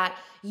care that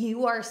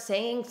you are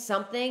saying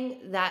something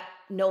that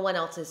no one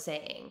else is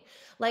saying.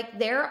 Like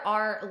there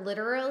are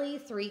literally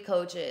 3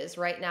 coaches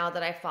right now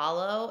that I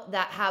follow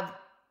that have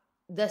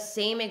the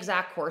same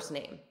exact course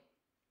name.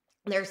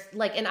 There's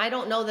like, and I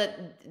don't know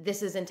that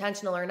this is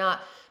intentional or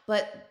not,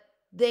 but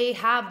they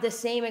have the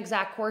same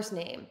exact course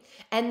name.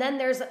 And then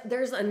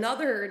there's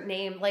another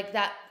name like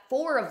that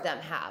 4 of them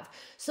have.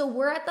 So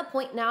we're at the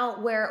point now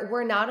where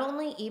we're not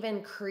only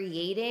even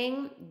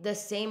creating the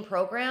same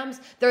programs,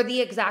 they're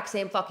the exact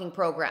same fucking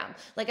program.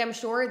 Like I'm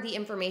sure the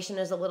information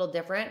is a little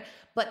different,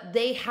 but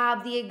they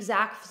have the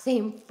exact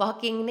same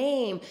fucking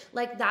name.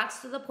 Like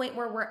that's to the point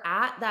where we're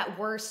at that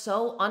we're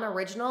so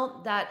unoriginal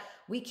that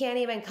we can't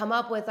even come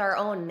up with our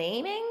own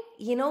naming.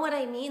 You know what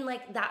I mean?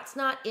 Like that's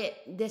not it.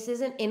 This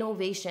isn't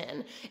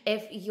innovation.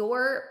 If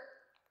you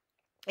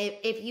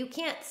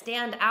can't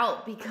stand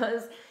out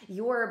because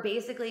you're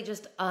basically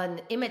just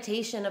an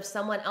imitation of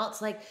someone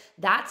else, like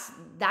that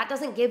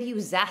doesn't give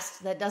you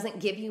zest, that doesn't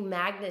give you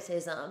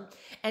magnetism.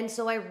 And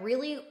so I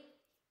really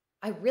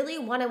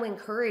want to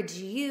encourage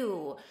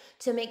you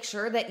to make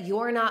sure that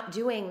you're not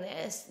doing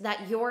this,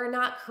 that you're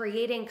not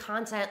creating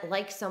content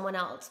like someone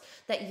else,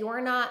 that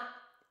you're not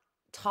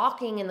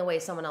talking in the way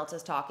someone else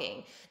is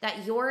talking,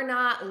 that you're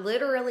not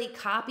literally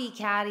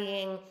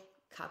copycatting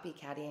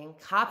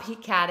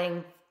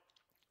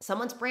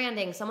someone's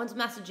branding, someone's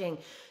messaging,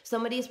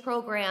 somebody's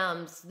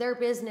programs, their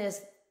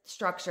business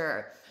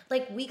structure.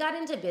 Like we got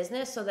into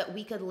business so that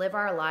we could live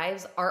our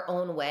lives our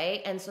own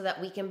way and so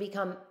that we can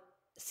become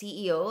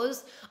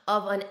CEOs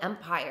of an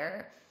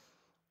empire.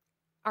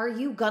 Are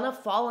you gonna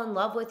fall in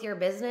love with your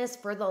business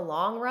for the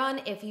long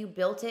run if you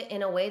built it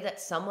in a way that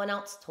someone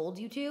else told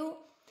you to?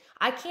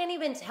 I can't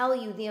even tell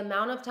you the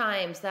amount of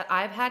times that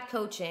I've had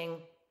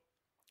coaching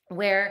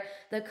where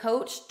the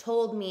coach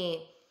told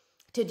me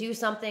to do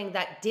something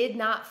that did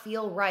not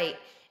feel right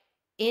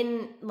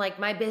in like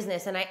my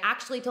business. And I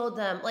actually told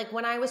them, like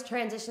when I was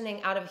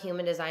transitioning out of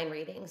human design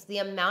readings, the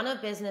amount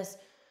of business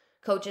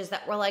coaches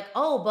that were like,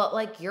 oh, but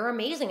like you're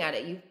amazing at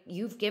it.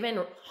 You've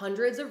given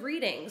hundreds of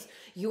readings.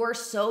 You are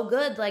so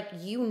good. Like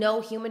you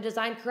know human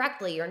design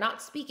correctly. You're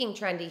not speaking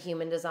trendy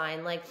human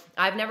design. Like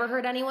I've never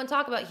heard anyone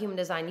talk about human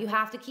design. You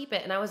have to keep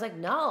it. And I was like,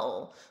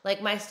 no,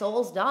 like my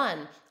soul's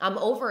done. I'm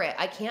over it.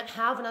 I can't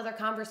have another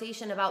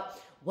conversation about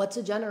what's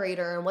a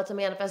generator and what's a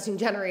manifesting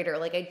generator.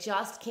 Like I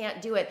just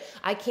can't do it.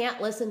 I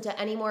can't listen to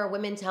any more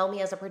women tell me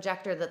as a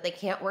projector that they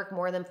can't work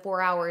more than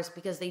 4 hours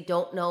because they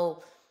don't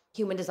know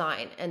human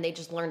design and they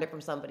just learned it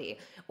from somebody.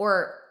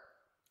 Or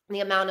the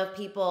amount of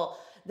people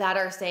that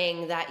are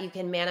saying that you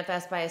can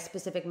manifest by a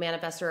specific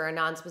manifestor or a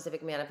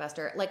non-specific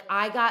manifestor. Like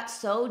I got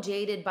so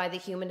jaded by the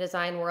human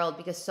design world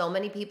because so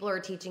many people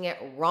are teaching it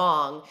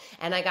wrong.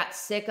 And I got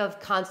sick of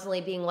constantly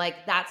being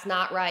like, that's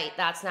not right.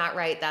 That's not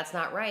right. That's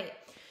not right.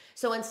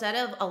 So instead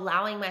of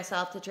allowing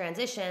myself to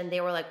transition, they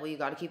were like, well, you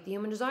got to keep the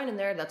human design in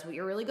there. That's what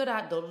you're really good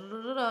at. Da, da,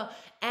 da, da, da.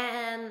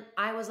 And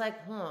I was like,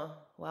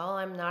 well,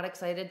 I'm not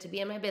excited to be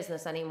in my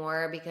business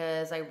anymore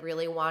because I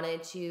really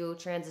wanted to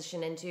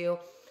transition into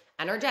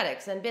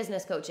energetics and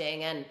business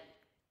coaching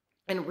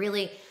and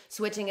really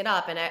switching it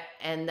up.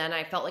 And then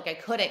I felt like I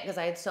couldn't because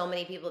I had so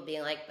many people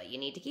being like, but you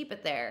need to keep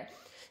it there.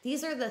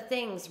 These are the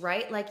things,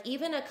 right? Like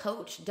even a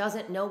coach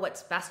doesn't know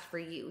what's best for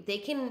you. They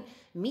can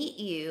meet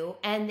you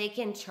and they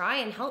can try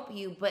and help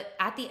you, but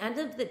at the end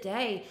of the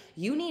day,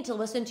 you need to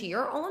listen to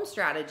your own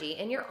strategy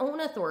and your own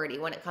authority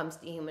when it comes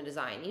to human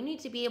design. You need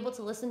to be able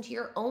to listen to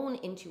your own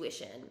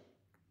intuition.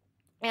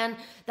 And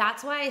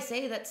that's why I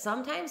say that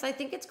sometimes I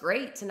think it's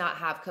great to not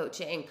have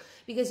coaching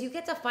because you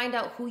get to find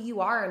out who you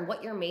are and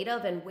what you're made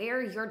of and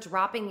where you're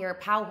dropping your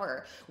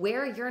power,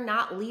 where you're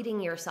not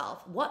leading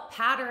yourself, what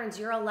patterns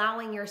you're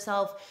allowing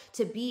yourself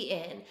to be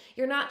in.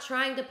 You're not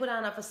trying to put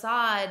on a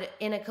facade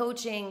in a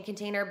coaching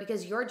container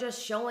because you're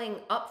just showing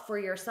up for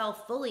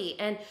yourself fully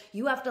and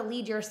you have to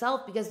lead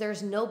yourself because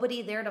there's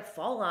nobody there to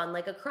fall on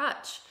like a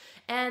crutch.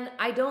 And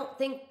I don't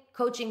think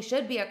coaching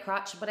should be a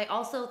crutch, but I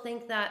also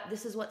think that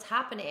this is what's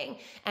happening.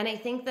 And I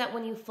think that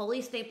when you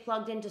fully stay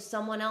plugged into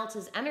someone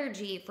else's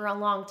energy for a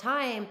long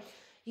time,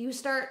 you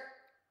start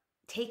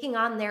taking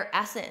on their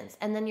essence,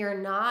 and then you're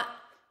not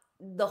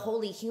the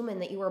holy human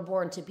that you were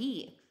born to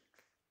be.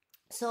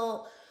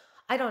 So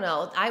I don't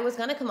know. I was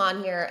going to come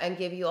on here and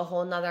give you a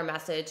whole nother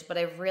message, but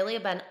I've really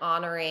been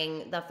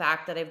honoring the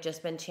fact that I've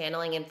just been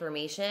channeling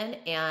information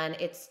and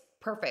it's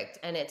perfect.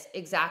 And it's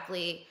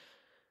exactly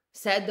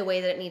said the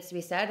way that it needs to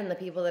be said, and the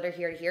people that are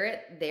here to hear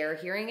it, they're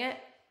hearing it.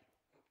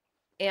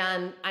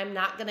 And I'm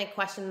not going to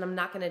question, and I'm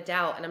not going to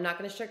doubt, and I'm not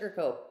going to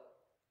sugarcoat,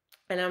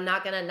 and I'm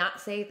not going to not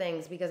say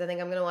things because I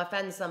think I'm going to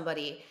offend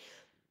somebody.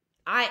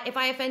 if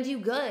I offend you,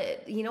 good.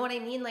 You know what I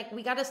mean? Like,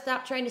 we got to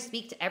stop trying to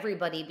speak to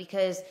everybody,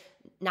 because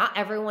not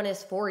everyone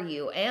is for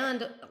you.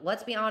 And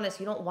let's be honest,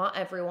 you don't want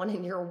everyone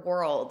in your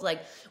world.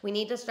 Like, we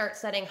need to start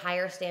setting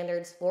higher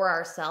standards for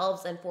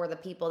ourselves and for the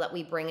people that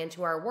we bring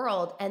into our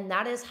world. And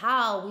that is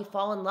how we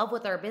fall in love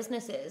with our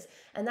businesses.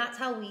 And that's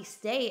how we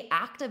stay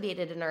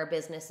activated in our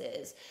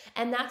businesses.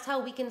 And that's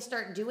how we can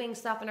start doing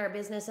stuff in our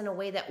business in a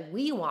way that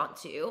we want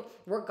to,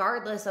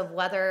 regardless of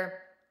whether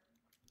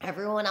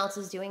everyone else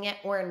is doing it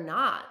or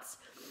not.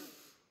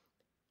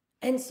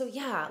 And so,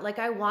 yeah, like,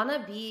 I want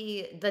to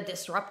be the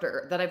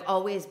disruptor that I've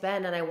always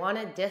been, and I want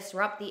to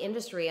disrupt the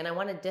industry, and I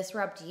want to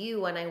disrupt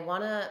you, and I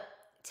want to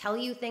tell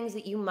you things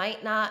that you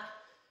might not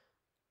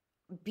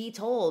be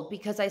told,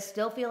 because I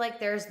still feel like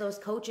there's those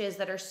coaches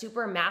that are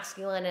super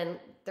masculine and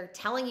they're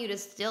telling you to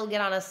still get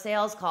on a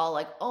sales call.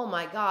 Like, oh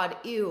my God,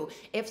 ew.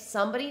 If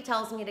somebody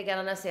tells me to get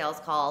on a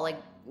sales call, like,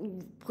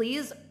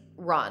 please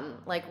run.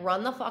 Like,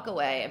 run the fuck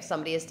away if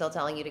somebody is still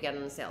telling you to get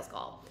on a sales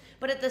call.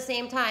 But at the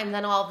same time,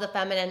 then all of the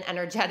feminine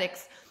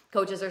energetics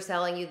coaches are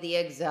selling you the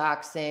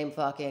exact same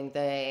fucking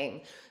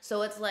thing.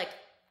 So it's like,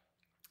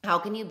 how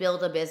can you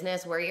build a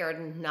business where you're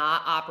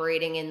not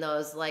operating in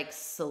those like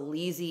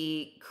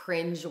sleazy,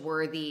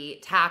 cringe-worthy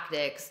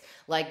tactics,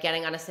 like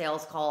getting on a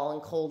sales call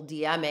and cold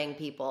DMing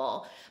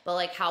people? But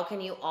like, how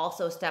can you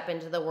also step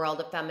into the world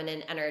of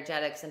feminine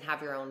energetics and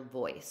have your own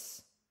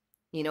voice?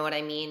 You know what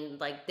I mean?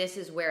 Like, this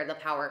is where the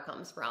power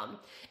comes from.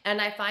 And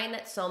I find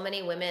that so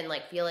many women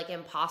like feel like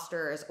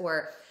imposters,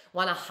 or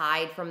want to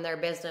hide from their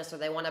business, or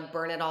they want to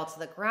burn it all to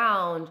the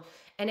ground.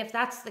 And if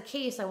that's the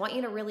case, I want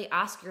you to really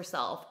ask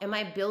yourself, am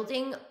I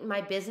building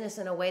my business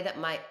in a way that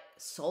my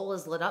soul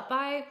is lit up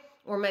by?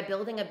 Or am I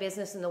building a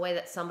business in the way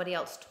that somebody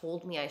else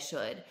told me I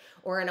should?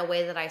 Or in a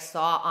way that I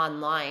saw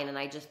online and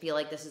I just feel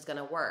like this is going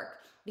to work?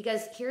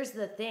 Because here's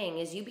the thing,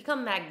 is you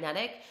become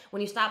magnetic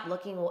when you stop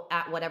looking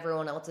at what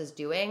everyone else is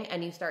doing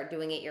and you start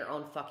doing it your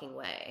own fucking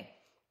way.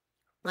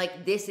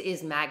 Like, this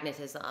is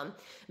magnetism.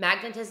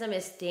 Magnetism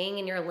is staying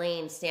in your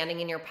lane,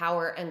 standing in your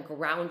power, and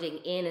grounding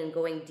in and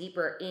going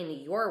deeper in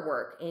your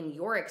work, in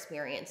your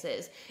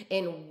experiences,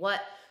 in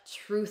what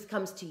truth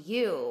comes to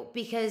you.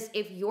 Because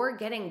if you're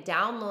getting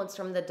downloads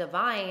from the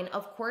divine,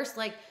 of course,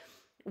 like,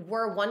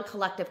 we're one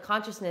collective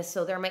consciousness,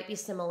 so there might be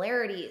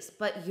similarities,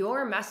 but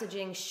your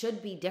messaging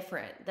should be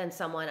different than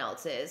someone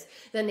else's.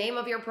 The name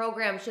of your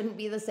program shouldn't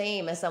be the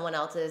same as someone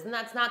else's. And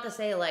that's not to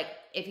say, like,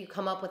 if you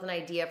come up with an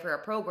idea for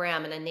a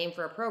program and a name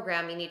for a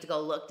program, you need to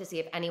go look to see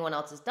if anyone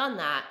else has done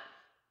that.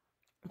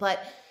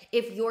 But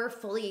if you're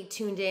fully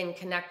tuned in,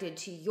 connected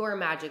to your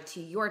magic,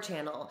 to your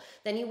channel,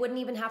 then you wouldn't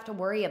even have to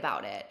worry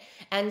about it.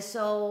 And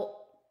so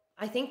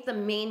I think the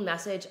main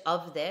message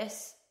of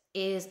this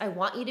is, I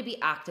want you to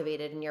be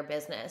activated in your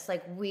business.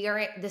 Like,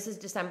 this is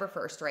December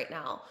 1st right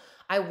now.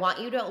 I want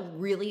you to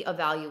really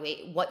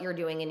evaluate what you're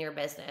doing in your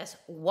business.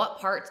 What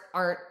parts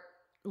aren't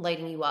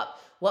lighting you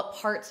up? What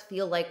parts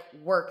feel like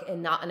work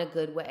and not in a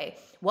good way?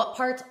 What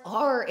parts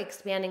are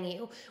expanding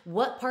you?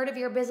 What part of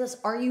your business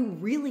are you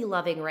really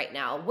loving right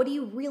now? What are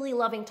you really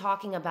loving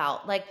talking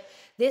about? Like,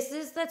 this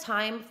is the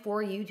time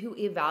for you to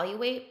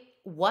evaluate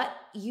what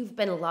you've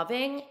been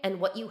loving and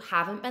what you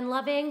haven't been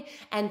loving,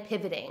 and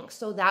pivoting.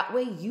 So that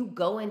way you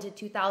go into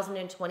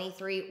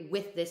 2023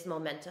 with this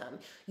momentum.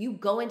 You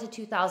go into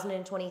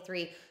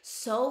 2023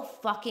 so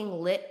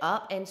fucking lit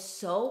up and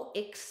so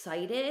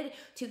excited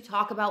to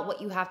talk about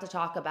what you have to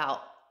talk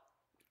about.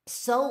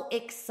 So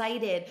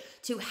excited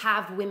to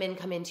have women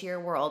come into your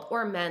world,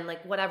 or men,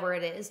 like whatever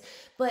it is.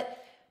 But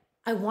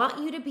I want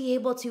you to be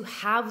able to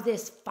have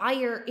this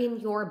fire in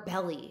your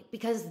belly,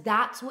 because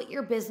that's what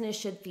your business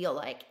should feel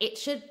like. It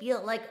should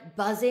feel like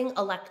buzzing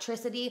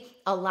electricity,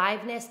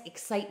 aliveness,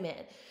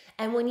 excitement.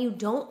 And when you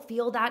don't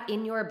feel that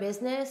in your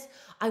business,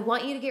 I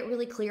want you to get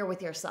really clear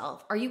with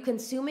yourself. Are you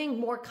consuming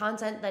more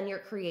content than you're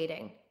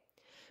creating?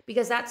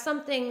 Because that's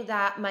something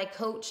that my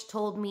coach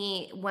told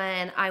me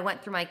when I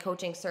went through my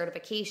coaching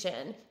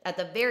certification at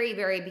the very,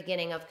 very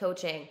beginning of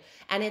coaching.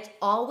 And it's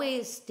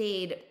always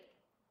stayed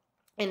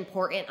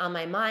important on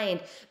my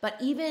mind, but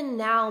even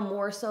now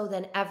more so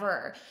than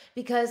ever,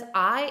 because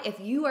if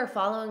you are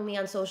following me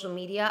on social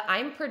media,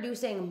 I'm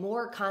producing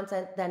more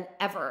content than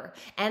ever,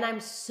 and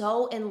I'm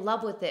so in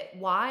love with it.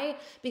 Why?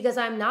 Because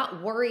I'm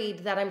not worried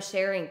that I'm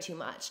sharing too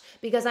much,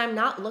 because I'm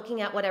not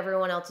looking at what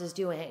everyone else is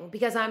doing,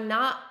 because I'm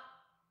not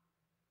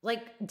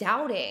like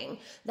doubting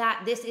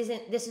that this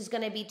is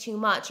going to be too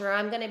much, or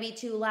I'm going to be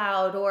too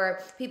loud,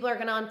 or people are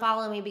going to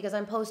unfollow me because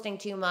I'm posting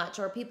too much,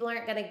 or people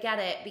aren't going to get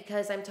it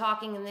because I'm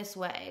talking in this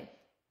way.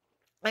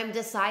 I'm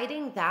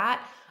deciding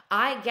that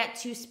I get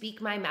to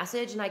speak my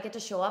message, and I get to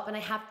show up, and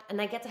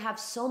I get to have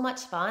so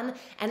much fun,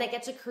 and I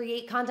get to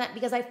create content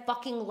because I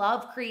fucking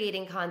love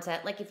creating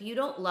content. Like, if you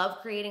don't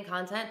love creating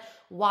content,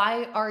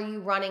 why are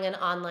you running an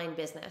online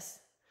business?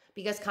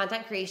 Because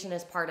content creation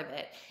is part of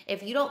it.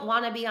 If you don't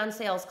want to be on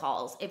sales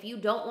calls, if you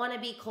don't want to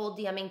be cold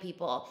DMing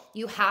people,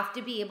 you have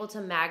to be able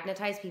to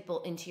magnetize people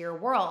into your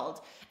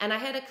world. And I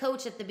had a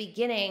coach at the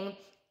beginning,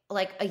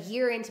 like a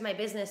year into my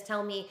business,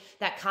 tell me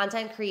that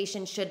content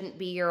creation shouldn't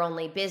be your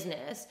only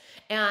business.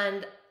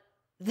 And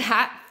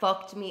That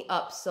fucked me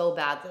up so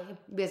badly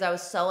because I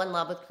was so in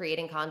love with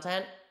creating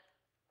content.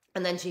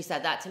 And then she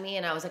said that to me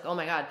and I was like, oh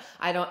my God,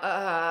 I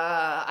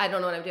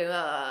don't know what I'm doing.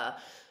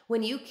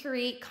 When you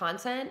create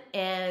content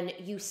and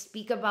you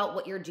speak about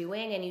what you're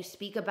doing and you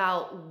speak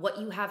about what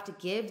you have to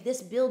give,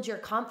 this builds your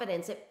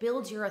confidence. It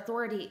builds your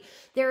authority.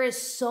 There is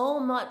so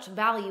much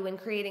value in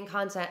creating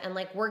content. And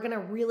like, we're going to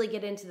really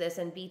get into this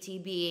in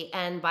BTB.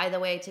 And by the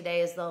way,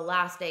 today is the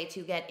last day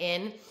to get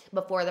in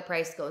before the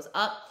price goes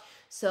up.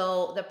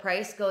 So the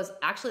price goes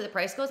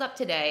up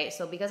today.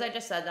 So because I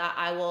just said that,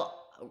 I will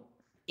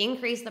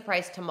increase the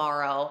price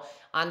tomorrow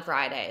on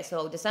Friday.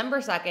 So December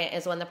 2nd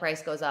is when the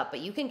price goes up,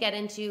 but you can get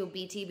into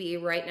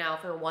BTB right now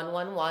for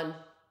 111.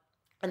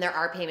 And there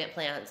are payment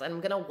plans. I'm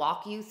going to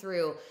walk you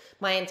through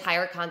my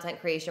entire content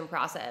creation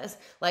process.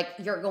 Like,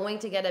 you're going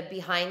to get a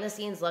behind the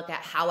scenes look at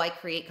how I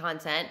create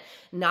content,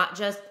 not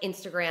just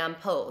Instagram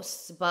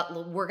posts,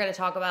 but we're going to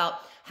talk about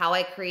how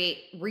I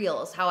create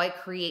reels, how I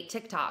create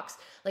TikToks.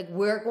 Like,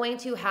 we're going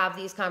to have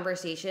these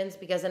conversations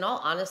because in all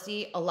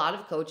honesty, a lot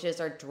of coaches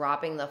are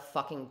dropping the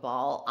fucking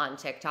ball on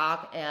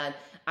TikTok. And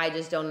I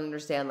just don't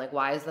understand, like,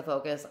 why is the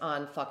focus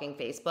on fucking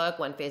Facebook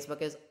when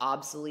Facebook is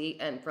obsolete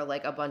and for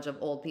like a bunch of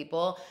old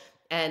people?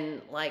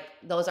 And like,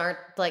 those aren't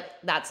like,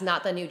 that's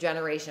not the new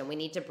generation. We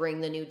need to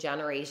bring the new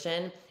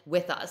generation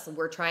with us.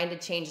 We're trying to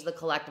change the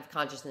collective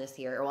consciousness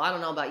here. Well, I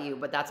don't know about you,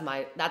 but that's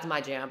my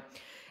jam.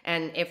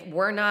 And if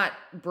we're not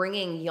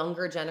bringing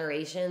younger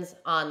generations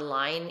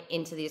online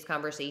into these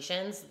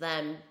conversations,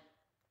 then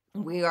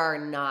we are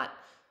not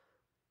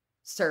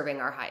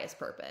serving our highest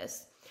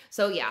purpose.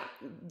 So yeah,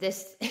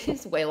 this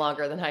is way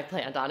longer than I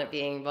planned on it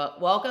being, but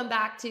welcome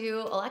back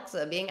to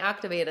Alexa being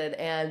activated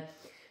and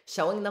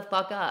showing the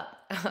fuck up.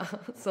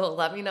 So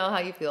let me know how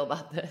you feel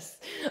about this.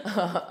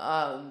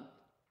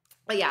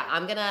 But yeah,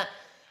 I'm gonna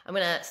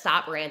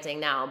stop ranting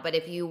now. But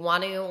if you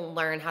want to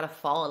learn how to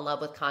fall in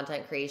love with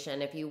content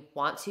creation, if you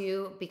want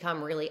to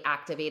become really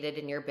activated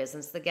in your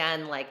business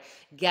again, like,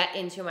 get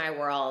into my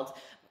world.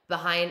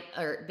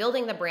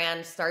 Building the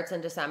brand starts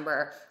in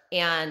December,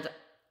 and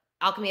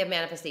Alchemy of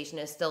Manifestation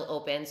is still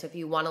open. So if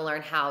you want to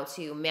learn how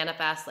to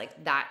manifest,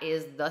 like, that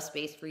is the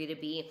space for you to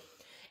be.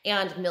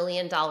 And $1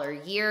 Million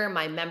Year,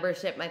 my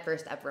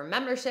first ever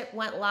membership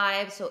went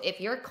live. So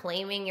if you're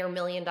claiming your $1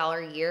 Million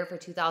Year for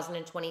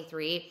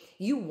 2023,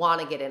 you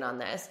want to get in on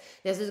this.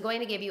 This is going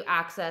to give you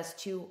access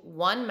to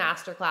one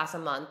masterclass a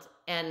month,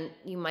 and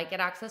you might get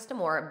access to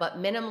more,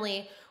 but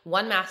minimally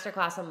one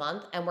masterclass a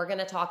month. And we're going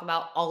to talk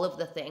about all of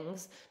the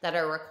things that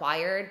are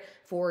required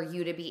for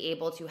you to be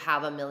able to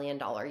have $1 Million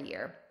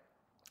Year.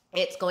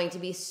 It's going to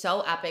be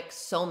so epic,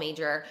 so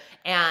major.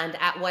 And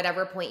at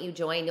whatever point you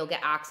join, you'll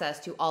get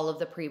access to all of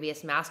the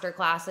previous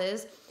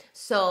masterclasses.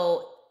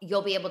 So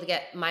you'll be able to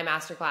get my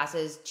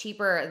masterclasses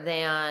cheaper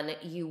than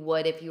you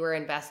would if you were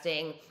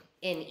investing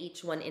in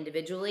each one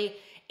individually.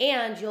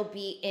 And you'll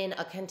be in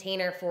a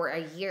container for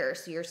a year.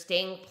 So you're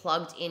staying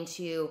plugged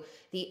into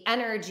the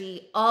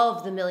energy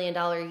of the $1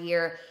 Million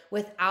Year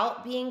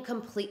without being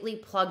completely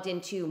plugged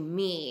into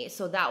me.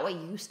 So that way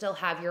you still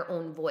have your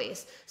own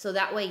voice. So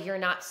that way you're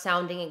not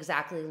sounding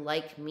exactly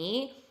like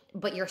me,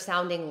 but you're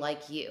sounding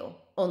like you,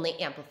 only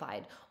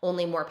amplified,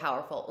 only more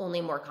powerful, only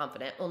more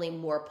confident, only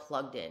more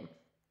plugged in.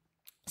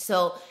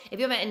 So if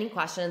you have any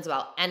questions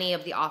about any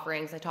of the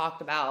offerings I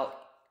talked about,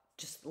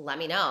 just let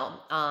me know.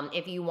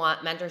 If you want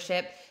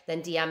mentorship,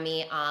 then DM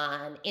me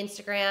on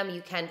Instagram.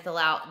 You can fill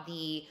out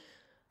the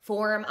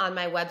form on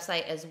my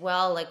website as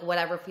well, like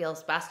whatever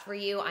feels best for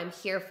you. I'm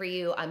here for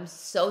you. I'm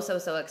so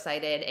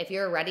excited. If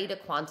you're ready to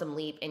quantum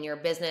leap in your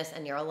business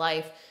and your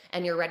life,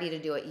 and you're ready to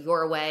do it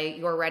your way,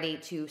 you're ready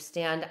to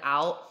stand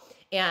out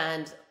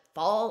and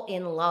fall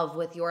in love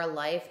with your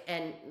life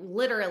and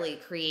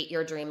literally create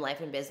your dream life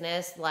and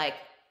business, like,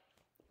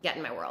 get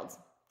in my world.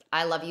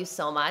 I love you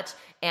so much.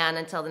 And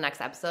until the next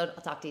episode,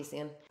 I'll talk to you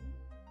soon.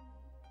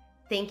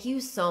 Thank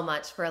you so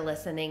much for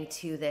listening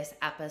to this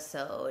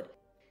episode.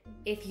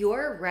 If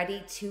you're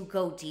ready to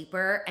go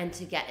deeper and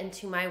to get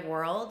into my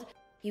world,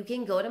 you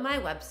can go to my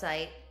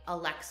website,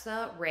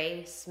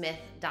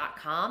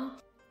 alexaraysmith.com.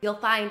 You'll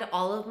find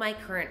all of my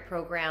current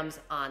programs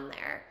on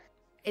there.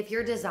 If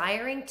you're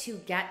desiring to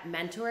get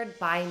mentored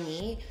by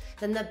me,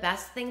 then the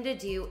best thing to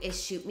do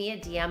is shoot me a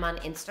DM on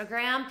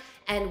Instagram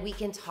and we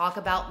can talk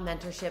about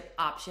mentorship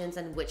options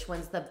and which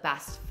one's the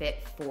best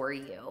fit for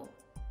you.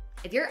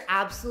 If you're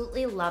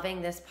absolutely loving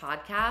this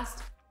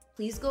podcast,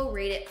 please go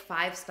rate it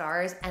 5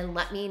 stars and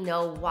let me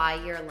know why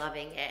you're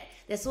loving it.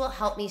 This will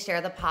help me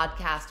share the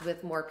podcast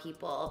with more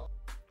people.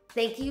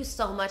 Thank you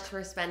so much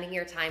for spending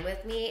your time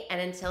with me. And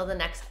until the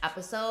next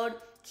episode,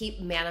 keep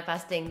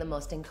manifesting the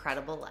most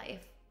incredible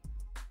life.